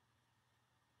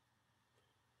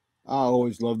 I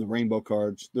always love the rainbow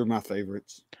cards. They're my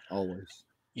favorites. Always.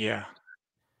 Yeah.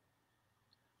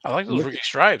 I like those Look, rookie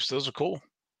stripes. Those are cool.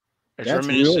 It's that's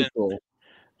really cool.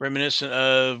 reminiscent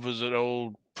of, was it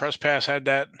old Press Pass had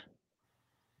that?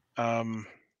 Um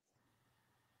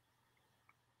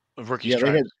of rookie Yeah,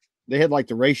 stripes. they had like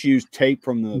the race shoes tape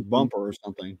from the bumper or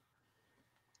something.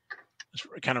 It's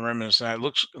kind of reminiscent. It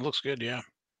looks good, yeah.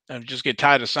 And just get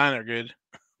tied to sign it good.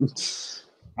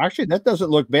 Actually, that doesn't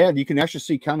look bad. You can actually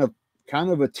see kind of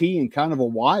a T and kind of a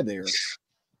Y there.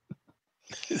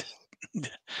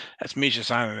 That's Misha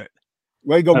signing it.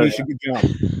 Way to go, Oh, Misha. yeah.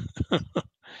 Good job.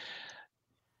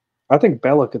 I think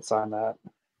Bella could sign that.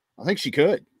 I think she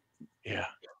could. Yeah.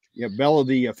 Yeah, Bella,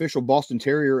 the official Boston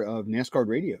Terrier of NasCard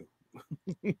Radio.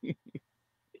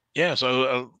 Yeah,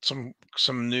 so some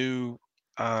new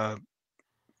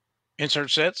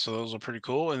insert sets, so those are pretty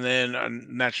cool. And then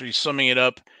naturally summing it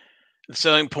up, the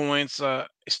selling points, a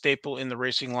staple in the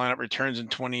racing lineup returns in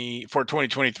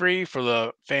 2023 for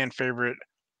the fan favorite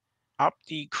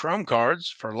Opti Chrome cards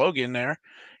for Logan there.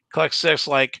 Collect sets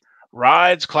like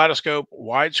Rides, Kaleidoscope,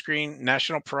 Widescreen,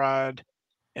 National Pride,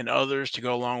 and others to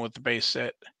go along with the base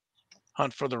set.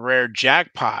 Hunt for the rare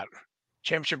Jackpot,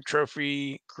 Championship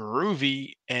Trophy,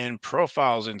 Groovy, and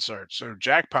Profiles inserts. So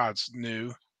Jackpot's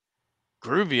new.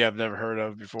 Groovy I've never heard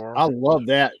of before. I love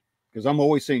that because I'm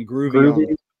always saying groovy,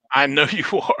 Groovy, I know you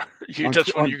are.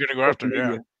 That's what you're going to go after,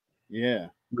 yeah. Yeah.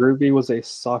 Groovy was a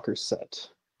soccer set,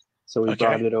 so we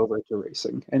brought Okay. it over to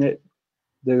racing, and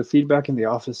the feedback in the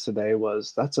office today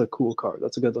was that's a cool card.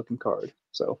 That's a good looking card.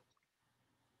 So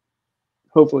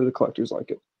hopefully the collectors like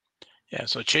it. Yeah,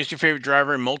 so chase your favorite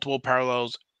driver in multiple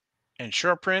parallels and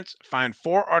short prints. Find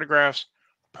 4 autographs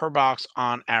per box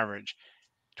on average.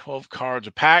 12 cards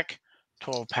a pack,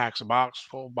 12 packs a box,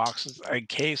 12 boxes a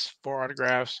case, 4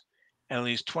 autographs, and at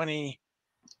least 20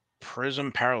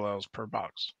 Prizm parallels per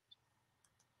box.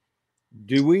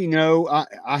 Do we know?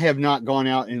 I have not gone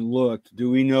out and looked. Do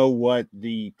we know what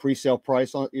the pre-sale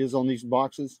price is on these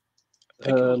boxes?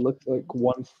 Looked like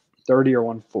 130 or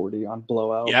 140 on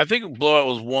Blowout. Yeah, I think Blowout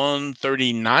was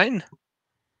 139.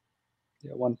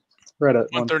 Yeah, right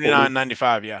at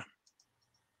 139.95. Yeah.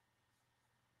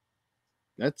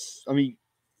 I mean,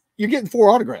 you're getting 4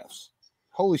 autographs.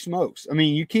 Holy smokes! I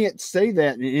mean, you can't say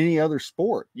that in any other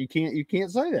sport. You can't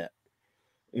say that.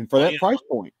 And for that price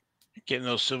point, getting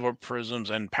those silver prisms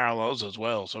and parallels as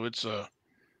well, so it's a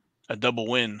double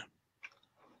win.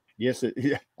 Yes, I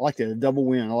like that. A double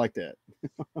win. I like that.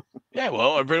 Yeah,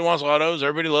 well, everybody wants autos.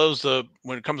 Everybody loves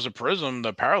when it comes to Prizm,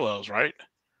 the parallels, right?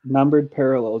 Numbered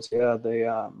parallels. Yeah, they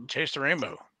chase the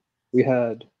rainbow. We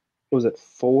had, was it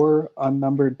 4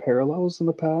 unnumbered parallels in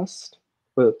the past?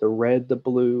 With the red, the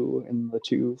blue, and the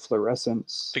 2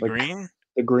 fluorescents. The green?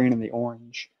 The green and the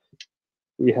orange.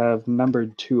 We have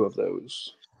numbered 2 of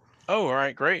those. Oh, all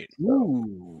right, great.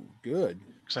 Ooh, good.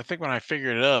 Because I think when I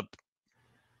figured it up,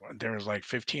 there was like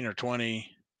 15 or 20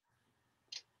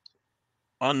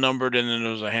 unnumbered, and then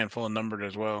there was a handful of numbered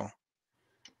as well.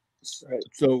 Right.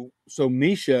 So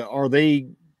Misha, are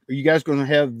you guys going to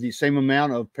have the same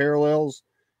amount of parallels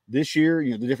this year?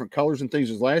 You know, the different colors and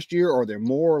things as last year? Or are there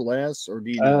more or less, or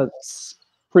do you know? It's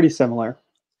pretty similar.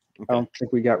 Okay. I don't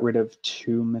think we got rid of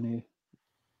too many.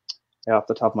 Yeah, off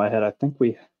the top of my head, I think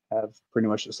we have pretty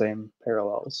much the same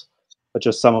parallels, but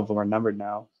just some of them are numbered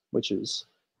now, which is,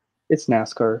 it's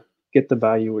NASCAR. Get the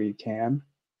value where you can.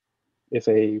 If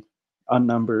a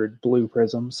unnumbered blue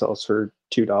prism sells for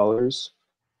 $2,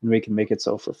 and we can make it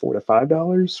sell for $4 to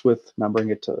 $5 with numbering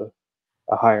it to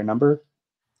a higher number,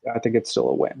 I think it's still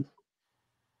a win.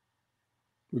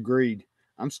 Agreed.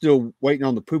 I'm still waiting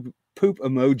on the poop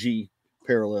emoji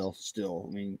parallel still.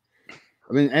 I mean,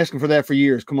 I've been asking for that for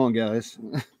years. Come on, guys.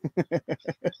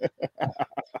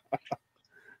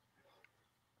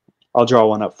 I'll draw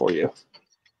one up for you.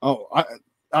 Oh, I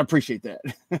appreciate that.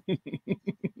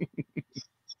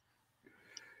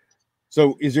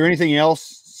 So is there anything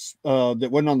else that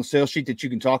wasn't on the sales sheet that you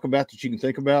can talk about, that you can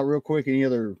think about real quick? Any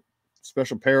other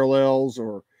special parallels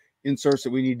or inserts that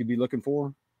we need to be looking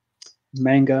for?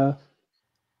 Manga.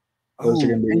 Those are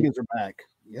going to be. Mangas are back.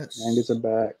 Yes. Mangas are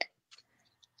back.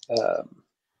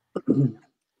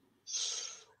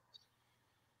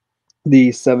 The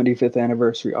 75th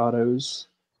anniversary autos.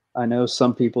 I know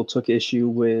some people took issue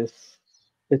with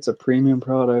it's a premium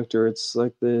product, or it's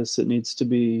like this. It needs to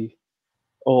be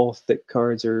all thick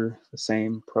cards are the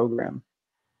same program.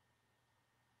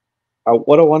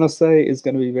 What I want to say is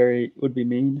going to be would be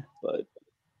mean, but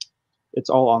it's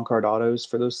all on-card autos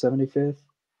for those 75th.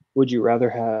 Would you rather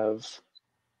have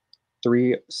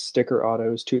 3 sticker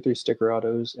autos, 2 or 3 sticker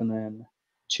autos, and then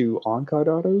 2 on-card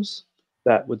autos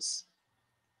that would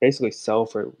basically sell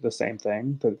for the same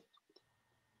thing?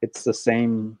 It's the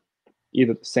same,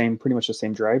 pretty much the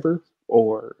same driver,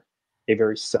 or a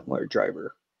very similar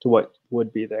driver to what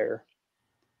would be there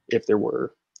if it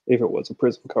was a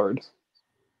Prizm card.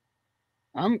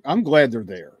 I'm glad they're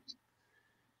there.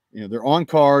 You know, they're on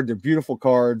card. They're beautiful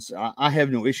cards. I have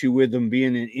no issue with them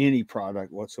being in any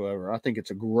product whatsoever. I think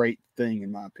it's a great thing,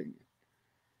 in my opinion.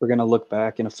 We're going to look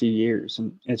back in a few years,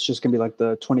 and it's just going to be like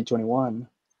the 2021,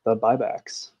 the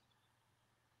buybacks.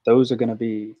 Those are going to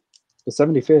be the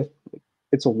 75th.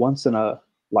 It's a once in a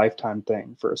lifetime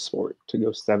thing for a sport to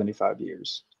go 75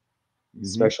 years. Mm-hmm.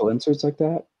 Special inserts like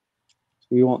that,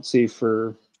 we won't see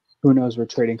for who knows where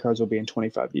trading cards will be in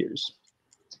 25 years.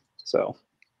 So,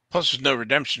 plus there's no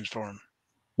redemptions for them.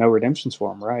 No redemptions for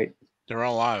them, right? They're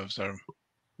all live, so.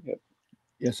 Yep.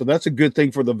 Yeah, so that's a good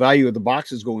thing for the value of the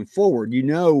boxes going forward. You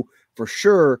know for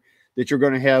sure that you're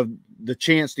going to have the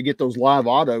chance to get those live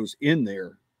autos in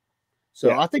there. So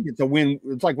yeah. I think it's a win.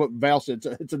 It's like what Val said.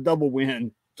 It's a double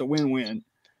win. It's a win-win.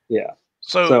 Yeah.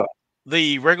 So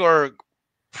the regular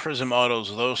Prizm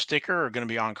autos, are those sticker or going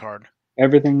to be on card?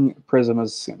 Everything Prizm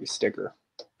is going to be sticker.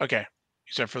 Okay,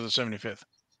 except for the 75th.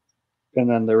 And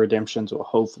then the redemptions will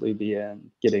hopefully be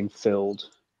in getting filled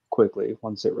quickly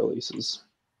once it releases.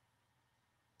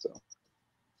 So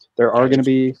there are going to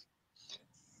be,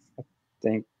 I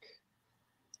think,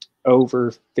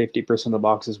 over 50% of the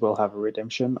boxes will have a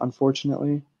redemption,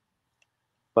 unfortunately.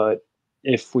 But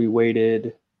if we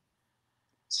waited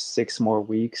 6 more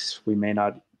weeks, we may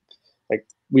not,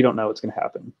 we don't know what's going to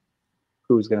happen.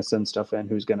 Who's going to send stuff in,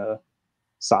 who's going to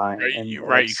sign.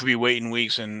 Right, you could be waiting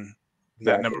weeks and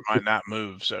that number might not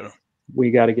move. So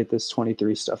we got to get this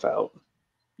 23 stuff out.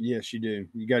 Yes, you do.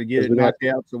 You got to get it knocked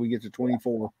out so we get to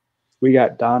 24. We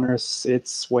got Donruss.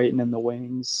 It's waiting in the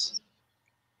wings.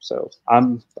 So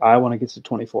I want to get to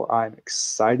 24. I'm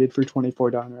excited for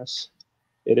 24 Donruss.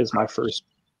 It is my first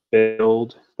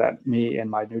build that me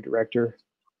and my new director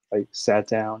sat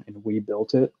down and we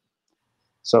built it.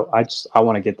 So I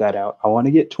want to get that out. I want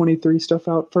to get 23 stuff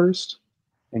out first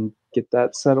and get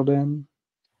that settled in.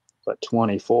 But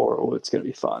 24, it's going to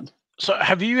be fun. So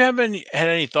have you had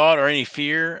any thought or any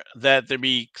fear that there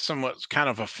be somewhat kind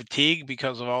of a fatigue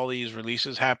because of all these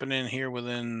releases happening here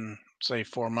within, say,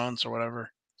 4 months or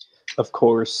whatever? Of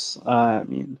course.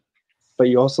 But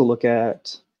you also look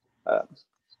at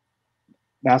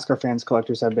NASCAR fans,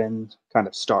 collectors have been kind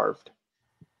of starved.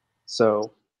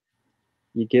 So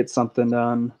you get something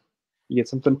done, you get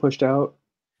something pushed out.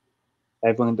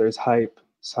 Everyone, there's hype,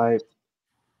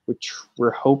 which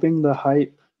we're hoping the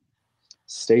hype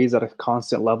stays at a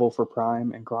constant level for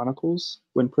Prime and Chronicles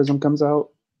when Prizm comes out,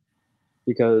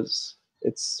 because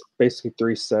it's basically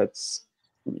 3 sets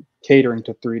catering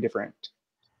to 3 different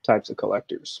types of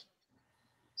collectors.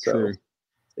 So True.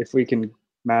 If we can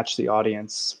match the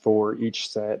audience for each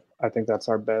set, I think that's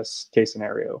our best case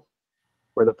scenario,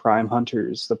 where the Prime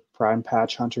hunters, the Prime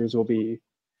patch hunters will be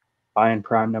buying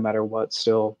Prime no matter what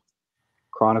still.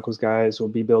 Chronicles guys will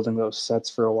be building those sets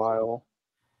for a while,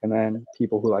 and then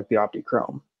people who like the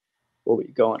Opti-Chrome will be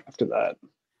going after that.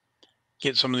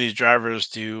 Get some of these drivers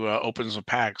to open some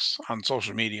packs on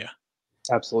social media.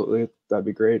 Absolutely. That'd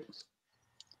be great.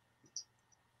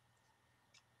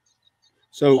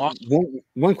 So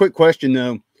one quick question,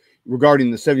 though,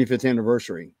 regarding the 75th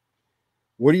anniversary.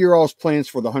 What are your all's plans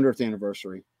for the 100th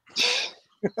anniversary?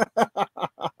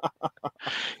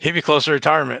 He'd be close to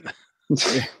retirement.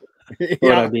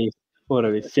 Would I be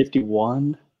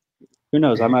 51? Who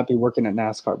knows? I might be working at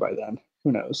NASCAR by then.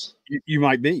 Who knows? You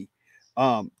might be.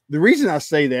 The reason I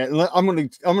say that, I'm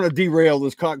gonna derail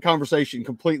this conversation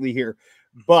completely here,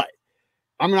 but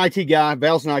I'm an IT guy.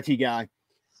 Val's an IT guy.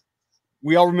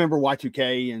 We all remember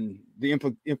Y2K and the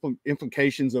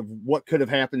implications of what could have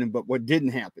happened, but what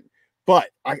didn't happen. But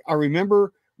I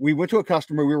remember we went to a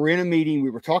customer. We were in a meeting.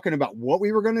 We were talking about what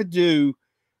we were going to do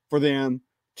for them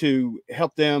to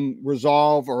help them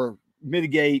resolve or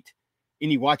mitigate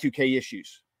any Y2K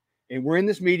issues. And we're in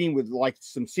this meeting with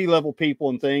some C-level people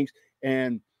and things.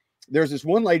 And there's this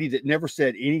one lady that never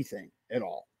said anything at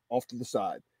all off to the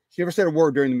side. She never said a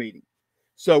word during the meeting.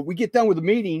 So we get done with the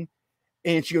meeting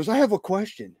and she goes, I have a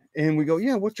question. And we go,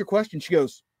 yeah, what's your question? She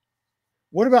goes,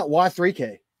 what about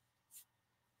Y3K?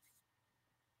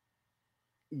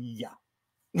 Yeah.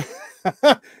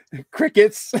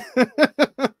 Crickets.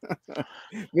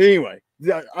 Anyway,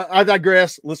 I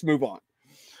digress. Let's move on.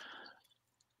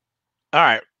 All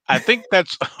right. I think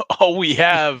that's all we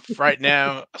have right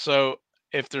now. So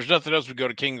if there's nothing else, we go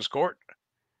to King's Court.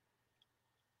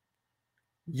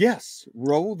 Yes.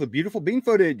 Roll the beautiful bean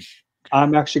footage.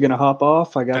 I'm actually going to hop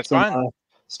off. I got some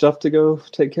stuff to go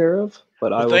take care of,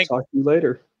 but I will talk to you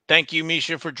later. Thank you,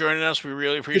 Misha, for joining us. We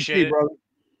really appreciate it. Brother.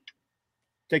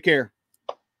 Take care.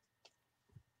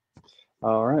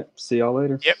 All right. See y'all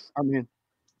later. Yep. I'm in.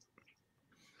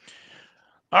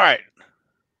 All right.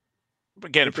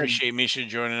 Again, appreciate Misha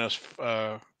joining us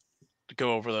to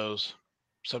go over those.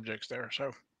 subjects there.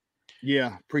 So,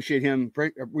 Yeah, appreciate him.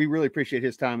 We really appreciate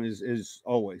his time as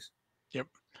always. yep.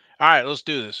 All right, let's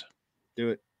do this. Do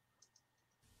it.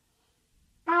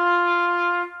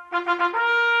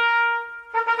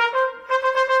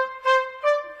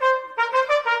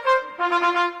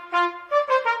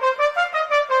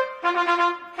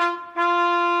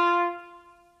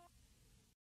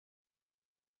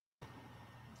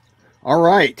 All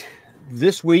right.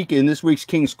 This week in this week's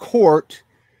King's Court,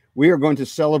 we are going to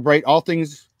celebrate all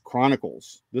things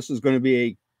Chronicles. This is going to be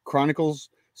a Chronicles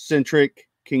centric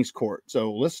King's Court.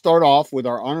 So let's start off with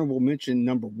our honorable mention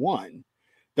number 1.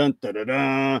 Dun, da, da,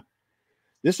 da.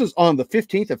 This was on the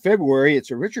 15th of February.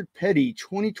 It's a Richard Petty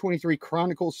 2023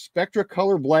 Chronicles Spectra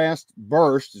Color Blast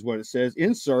Burst, is what it says.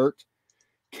 Insert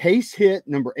case hit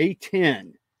number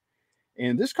A10.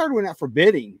 And this card went out for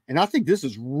bidding. And I think this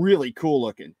is really cool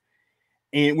looking.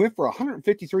 And it went for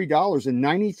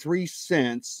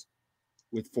 $153.93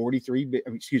 with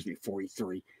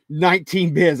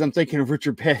 19 bids. I'm thinking of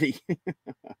Richard Petty.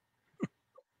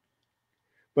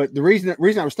 But the reason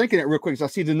I was thinking that real quick is I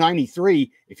see the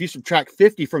 93. If you subtract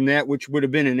 50 from that, which would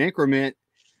have been an increment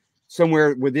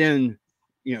somewhere within,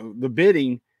 the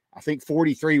bidding, I think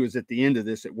 43 was at the end of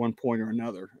this at one point or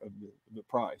another of the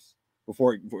price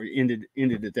before it ended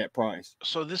at that price.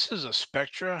 So this is a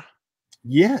Spectra?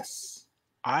 Yes.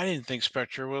 I didn't think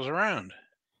Spectra was around.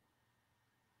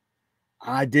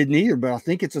 I didn't either, but I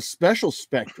think it's a special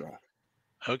Spectra.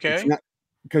 Okay. It's not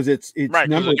because it's right,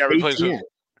 number it got replaced 18. with,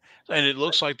 and it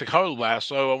looks like the color blast.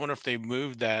 So I wonder if they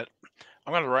moved that.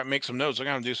 I'm gonna make some notes. I'm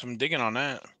gonna do some digging on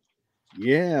that.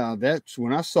 Yeah, that's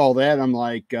when I saw that. I'm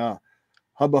like,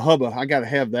 hubba! I got to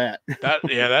have that.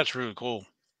 That's really cool.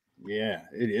 Yeah,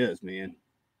 it is, man.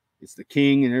 It's the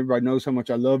King, and everybody knows how much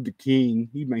I love the King.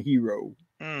 He's my hero.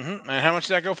 Mm-hmm. And how much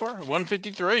did that go for?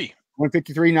 153.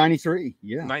 153.93.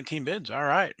 Yeah. 19 bids. All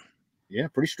right. Yeah,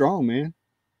 pretty strong, man.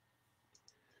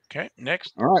 Okay,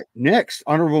 next. All right, next,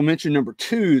 honorable mention number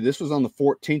 2. This was on the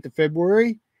 14th of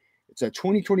February. It's a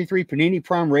 2023 Panini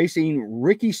Prizm Racing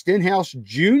Ricky Stenhouse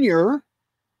Jr.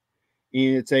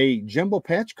 And it's a jumbo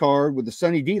patch card with the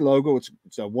Sunny D logo.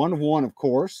 It's a 1 of 1, of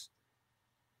course.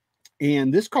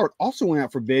 And this card also went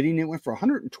out for bidding. It went for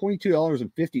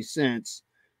 $122.50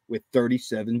 with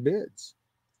 37 bids.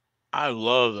 I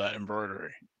love that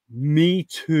embroidery. Me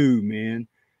too, man.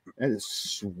 That is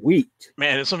sweet.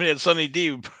 Man, if somebody had Sunny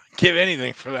D, give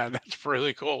anything for that. That's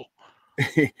really cool.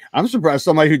 I'm surprised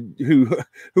somebody who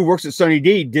works at Sunny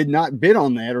D did not bid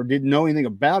on that or didn't know anything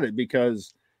about it,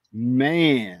 because,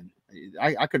 man,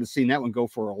 I could have seen that one go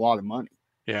for a lot of money.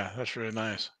 Yeah, that's really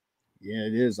nice. Yeah,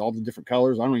 it is. All the different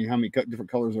colors. I don't know how many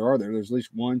different colors there are there. There's at least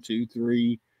 1, 2,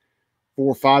 3,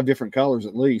 4, 5 different colors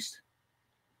at least.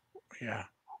 Yeah.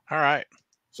 All right.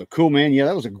 So cool, man. Yeah,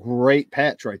 that was a great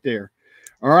patch right there.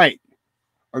 All right.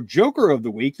 Our Joker of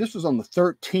the week. This was on the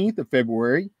 13th of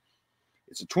February.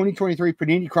 It's a 2023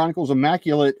 Panini Chronicles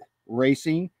Immaculate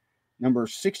Racing, number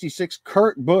 66,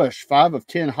 Kurt Busch, 5 of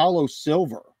 10 hollow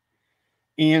silver.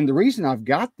 And the reason I've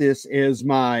got this as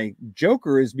my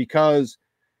Joker is because,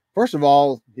 first of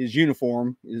all, his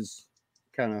uniform is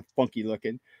kind of funky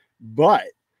looking, but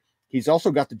he's also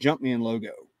got the Jumpman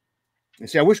logo. And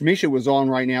see, I wish Misha was on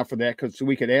right now for that, so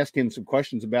we could ask him some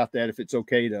questions about that, if it's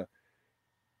okay to.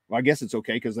 Well, I guess it's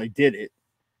okay because they did it,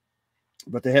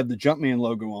 but they have the Jumpman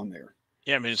logo on there.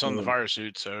 Yeah, I mean, it's on the fire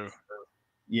suit, so.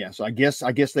 Yeah, so I guess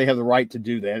they have the right to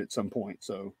do that at some point.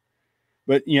 So,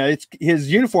 but it's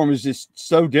his uniform is just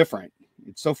so different.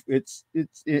 I'm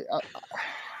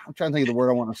trying to think of the word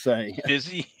I want to say.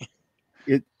 Busy.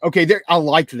 Okay. There, I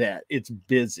like that. It's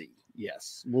busy.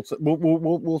 Yes,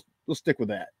 we'll stick with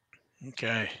that.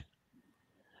 Okay.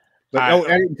 But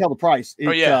I didn't tell the price.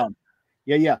 Yeah.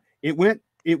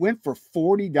 It went for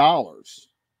 $40.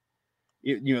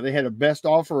 They had a best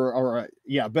offer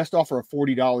best offer of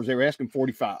 $40. They were asking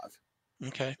 $45.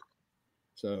 Okay.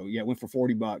 So it went for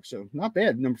 $40. So not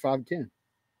bad. Number 5 to 10.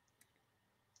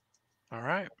 All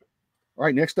right. All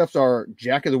right. Next up's our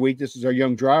Jack of the Week. This is our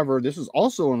young driver. This is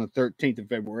also on the 13th of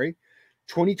February.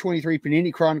 2023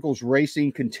 Panini Chronicles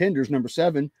Racing Contenders, number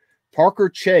 7, Parker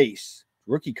Chase,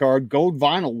 rookie card, gold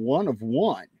vinyl, 1 of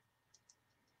 1,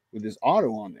 with his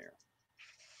auto on there.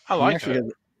 I like that.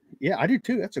 Yeah, I do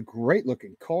too. That's a great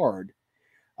looking card.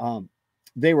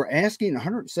 They were asking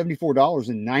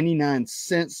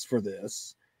 $174.99 for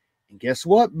this. And guess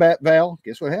what, Val?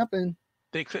 Guess what happened?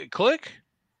 They click?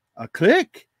 A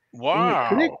click.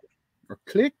 Wow.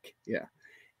 Click. Yeah.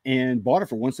 And bought it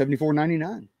for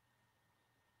 $174.99.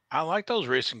 I like those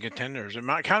racing contenders. It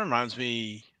kind of reminds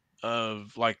me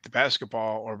of like the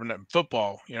basketball or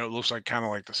football. It looks like kind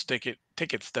of like the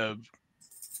ticket stub.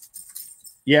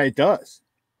 Yeah, it does.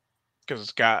 because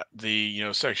it's got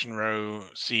the section, row,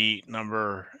 seat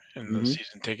number, and the Hmm.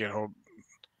 season ticket hold.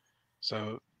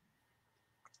 So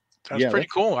that's Yeah, pretty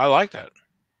cool. I like that.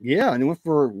 yeah, and it went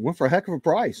for a heck of a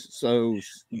price. So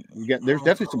there's Well,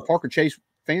 definitely some Parker Chase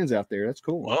fans out there. That's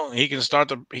cool. well, he can start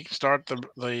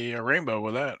the rainbow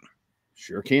with that.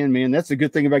 Sure can, man. That's the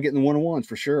good thing about getting the one-on-ones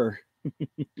for sure.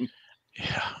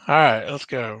 Yeah. All right, let's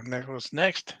go. What's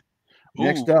next?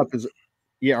 Next Ooh, up is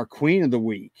our Queen of the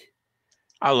Week.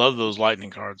 I love those lightning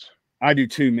cards. I do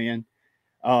too, man.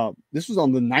 This was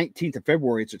on the 19th of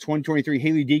February. It's a 2023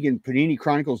 Haley Deegan Panini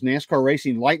Chronicles NASCAR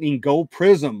Racing Lightning Gold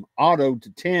Prism Auto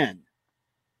to 10.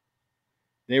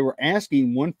 They were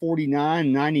asking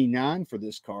 $149.99 for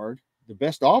this card. The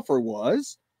best offer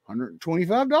was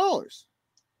 $125.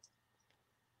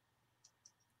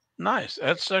 Nice.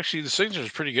 That's actually, the signature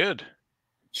is pretty good.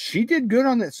 She did good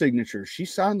on that signature. She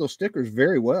signed those stickers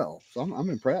very well. So I'm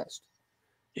impressed.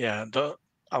 Yeah,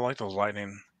 I like those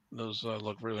lightning. Those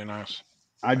look really nice.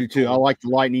 I do Like too. I gold. like the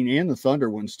Lightning and the Thunder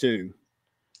ones too.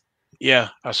 Yeah,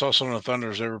 I saw some of the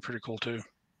Thunders. They were pretty cool too.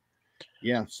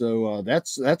 Yeah, so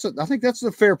I think that's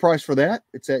a fair price for that.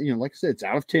 It's at like I said, it's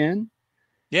out of 10.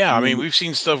 Yeah, I mean, And we've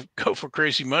seen stuff go for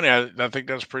crazy money. I think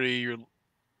that's pretty.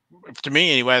 To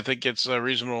me, anyway, I think it's a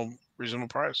reasonable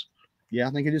price. yeah,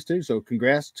 I think it is too. So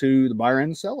congrats to the buyer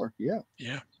and the seller. Yeah.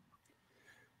 Yeah.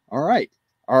 All right.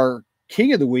 Our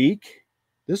King of the Week.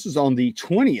 This was on the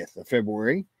 20th of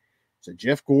February. It's a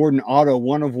Jeff Gordon Auto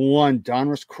 1 of 1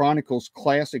 Donruss Chronicles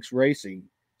Classics Racing.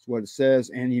 That's what it says.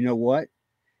 And you know what?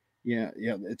 Yeah.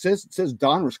 It says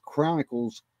Donruss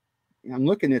Chronicles. I'm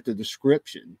looking at the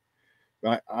description.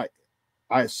 I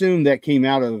assume that came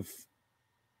out of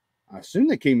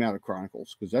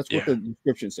Chronicles because that's what Yeah. the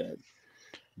description said.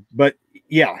 But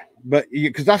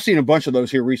because I've seen a bunch of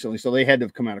those here recently, so they had to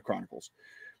have come out of Chronicles.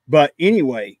 But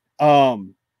anyway,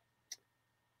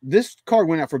 this card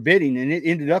went out for bidding and it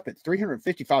ended up at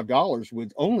 $355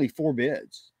 with only 4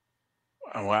 bids.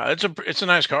 Oh, wow, it's a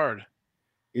nice card.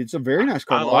 It's a very nice I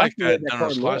card. I like like the way that that card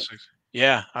Donruss looks. Classics.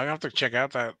 Yeah, I have to check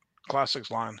out that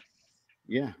Classics line.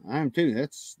 Yeah, I am too.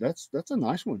 That's a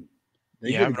nice one.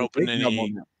 They Yeah, I did a haven't opened great job on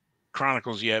any that.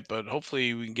 Chronicles yet, but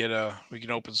hopefully we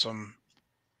can open some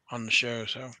on the show.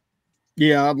 So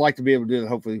Yeah, I'd like to be able to do it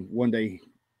hopefully one day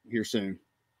here soon.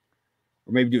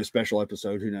 Or maybe do a special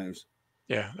episode. Who knows?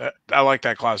 yeah, I like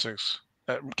that Classics.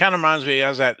 That kind of reminds me,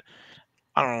 as that,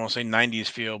 I don't want to say '90s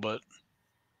feel, but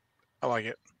I like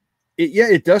it.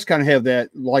 It does kind of have that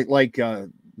like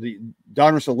the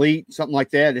Donruss Elite, something like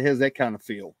that. It has that kind of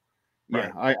feel.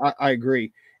 Yeah, Right. I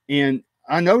agree. And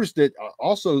I noticed that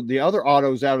also the other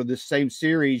autos out of this same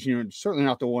series, certainly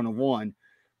not the 1 of 1,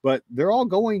 but they're all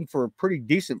going for pretty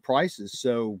decent prices.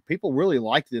 So people really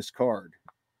like this card.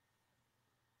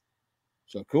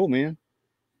 So cool, man.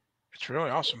 It's really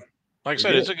awesome. Like I It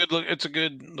said, is. it's a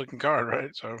good looking card,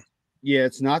 right? So Yeah,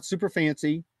 it's not super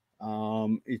fancy.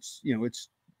 It's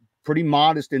pretty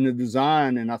modest in the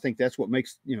design, and I think that's what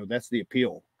makes that's the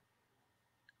appeal.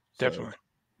 So, definitely.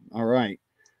 all right.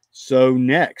 So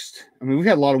next, I mean, we've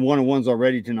had a lot of 1-on-1s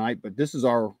already tonight, but this is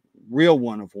our real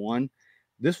 1 of 1.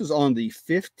 This was on the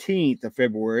 15th of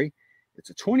February.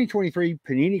 It's a 2023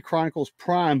 Panini Chronicles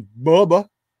Prime Bubba,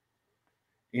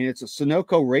 and it's a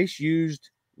Sunoco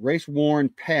race worn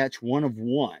patch 1 of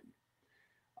 1.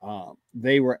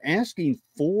 They were asking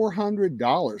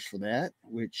 $400 for that,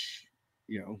 which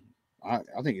I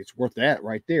think it's worth that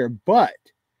right there. But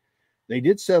they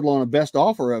did settle on a best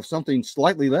offer of something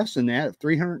slightly less than that of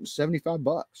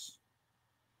 $375.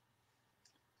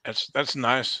 That's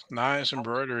nice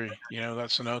embroidery. That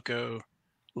Sunoco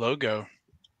logo.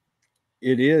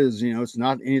 It is, it's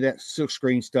not any of that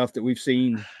silkscreen stuff that we've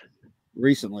seen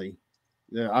recently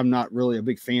that I'm not really a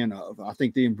big fan of. I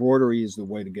think the embroidery is the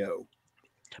way to go.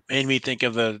 Made me think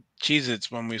of the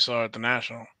Cheez-Its when we saw it at the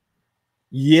National.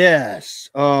 Yes.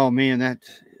 Oh man,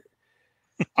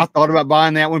 I thought about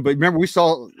buying that one, but remember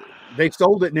they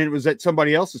sold it and then it was at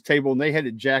somebody else's table and they had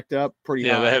it jacked up pretty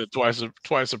Yeah, they high. had it twice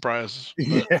the price. But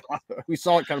Yeah, we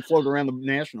saw it kind of float around the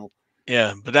national.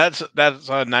 yeah, but that's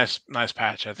a nice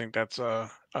patch. I think that's a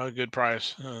good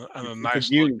price, and a It's a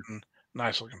beauty.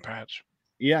 nice looking patch.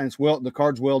 Yeah, and the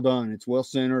card's well done. It's well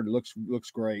centered. It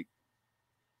looks great.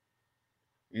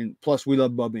 And plus, we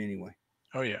love Bubba anyway.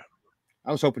 Oh yeah,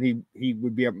 I was hoping he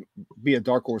would be a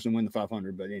dark horse and win the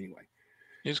 500, but anyway.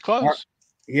 he's All right. close.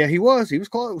 Yeah, he was. He was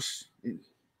close. All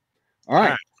All right.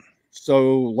 right.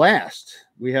 So last,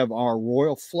 we have our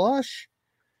Royal Flush,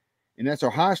 and that's our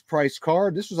highest priced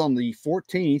card. This was on the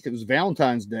 14th. It was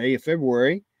Valentine's Day of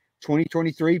February,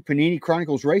 2023 Panini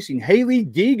Chronicles Racing. Haley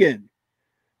Deegan,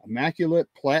 Immaculate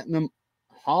Platinum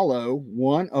Hollow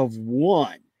 1 of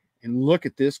 1. And look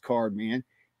at this card, man.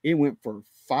 It went for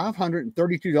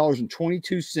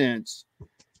 $532.22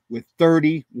 with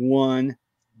 31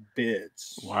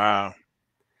 bids. Wow.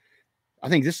 I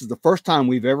think this is the first time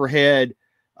we've ever had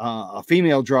a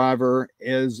female driver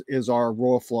as our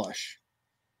Royal Flush.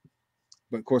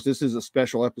 But of course, this is a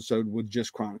special episode with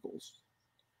just Chronicles.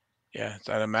 Yeah, it's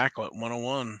that Immaculate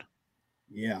 101.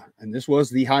 Yeah, and this was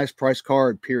the highest price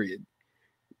card, period.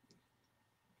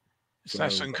 It's a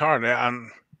nice looking card.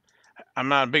 I'm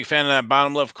not a big fan of that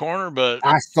bottom left corner, but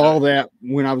I saw that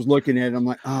when I was looking at it. I'm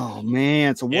like, oh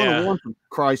man, it's a 101 for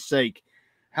Christ's sake.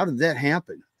 How did that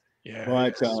happen? Yeah,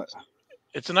 but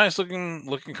it's a nice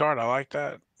looking card. I like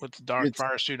that with the dark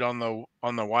fire suit on the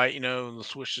white. The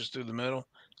swishes through the middle.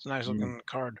 It's a nice looking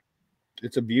card.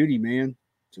 It's a beauty, man.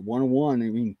 It's a 101. I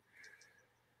mean,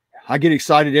 I get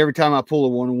excited every time I pull a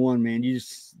 101, man. You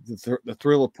just the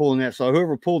thrill of pulling that. So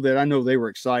whoever pulled that, I know they were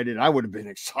excited. I would have been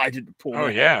excited to pull. Oh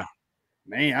that. Yeah,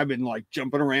 man. I've been like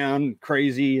jumping around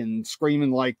crazy and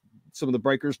screaming like some of the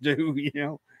breakers do,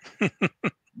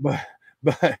 but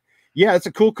yeah, it's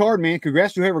a cool card, man.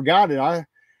 Congrats to whoever got it. I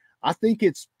think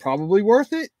it's probably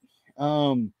worth it.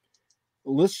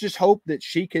 Let's just hope that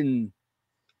she can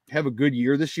have a good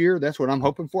year this year. That's what I'm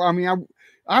hoping for. I mean,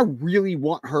 I really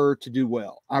want her to do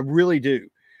well. I really do.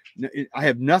 I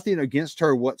have nothing against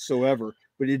her whatsoever,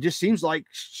 but it just seems like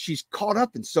she's caught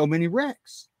up in so many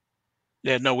wrecks.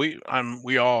 Yeah, no, we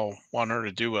all want her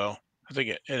to do well. I think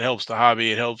it helps the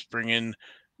hobby. It helps bring in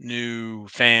new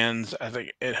fans. I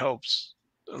think it helps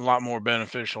a lot more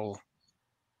beneficial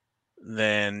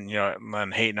than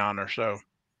than hating on her. So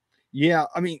yeah,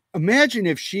 I mean, imagine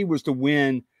if she was to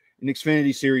win an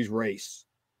Xfinity Series race.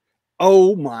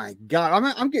 Oh my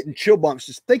God, I'm getting chill bumps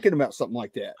just thinking about something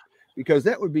like that, because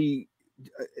it would be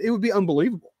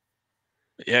unbelievable.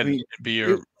 Yeah, I mean, it'd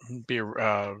be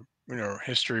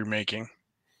history making.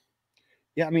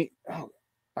 Yeah, I mean,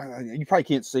 you probably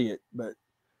can't see it, but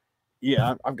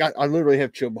yeah, I literally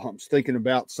have chill bumps thinking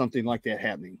about something like that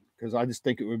happening, because I just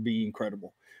think it would be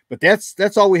incredible. But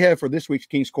that's all we have for this week's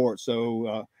King's Court.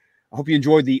 So I hope you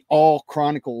enjoyed the all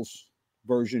Chronicles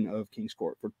version of King's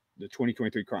Court for the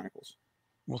 2023 Chronicles.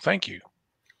 Well, thank you.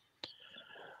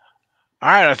 All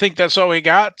right, I think that's all we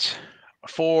got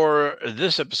for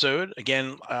this episode.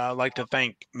 Again, I'd like to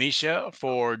thank Misha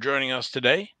for joining us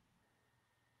today.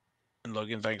 And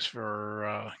Logan, thanks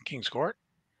for King's Court.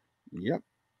 Yep.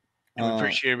 And we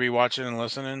appreciate everybody watching and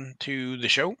listening to the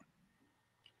show.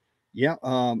 Yeah.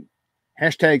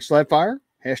 Hashtag Slabfire,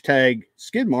 hashtag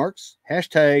Skid Marks,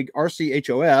 hashtag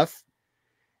RCHOF,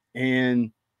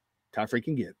 and Ty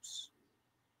Freaking Gibbs.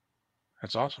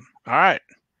 That's awesome. All right.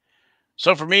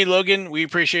 So for me, Logan, we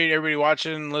appreciate everybody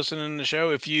watching and listening to the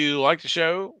show. If you like the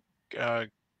show,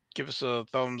 give us a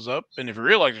thumbs up. And if you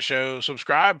really like the show,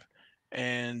 subscribe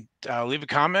and leave a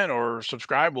comment or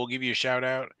subscribe. We'll give you a shout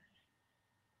out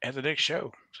at the next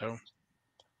show. So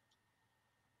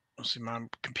let's see, my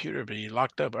computer be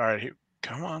locked up. All right, here,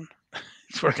 come on.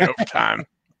 It's working overtime.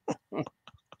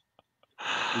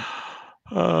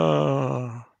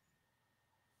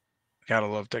 Gotta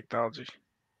love technology.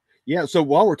 Yeah, so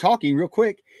while we're talking real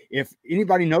quick, if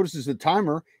anybody notices the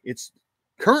timer, it's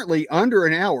currently under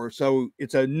an hour, so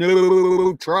it's a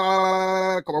new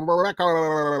truck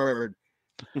record.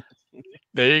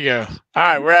 There you go. All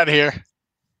right, we're out of here.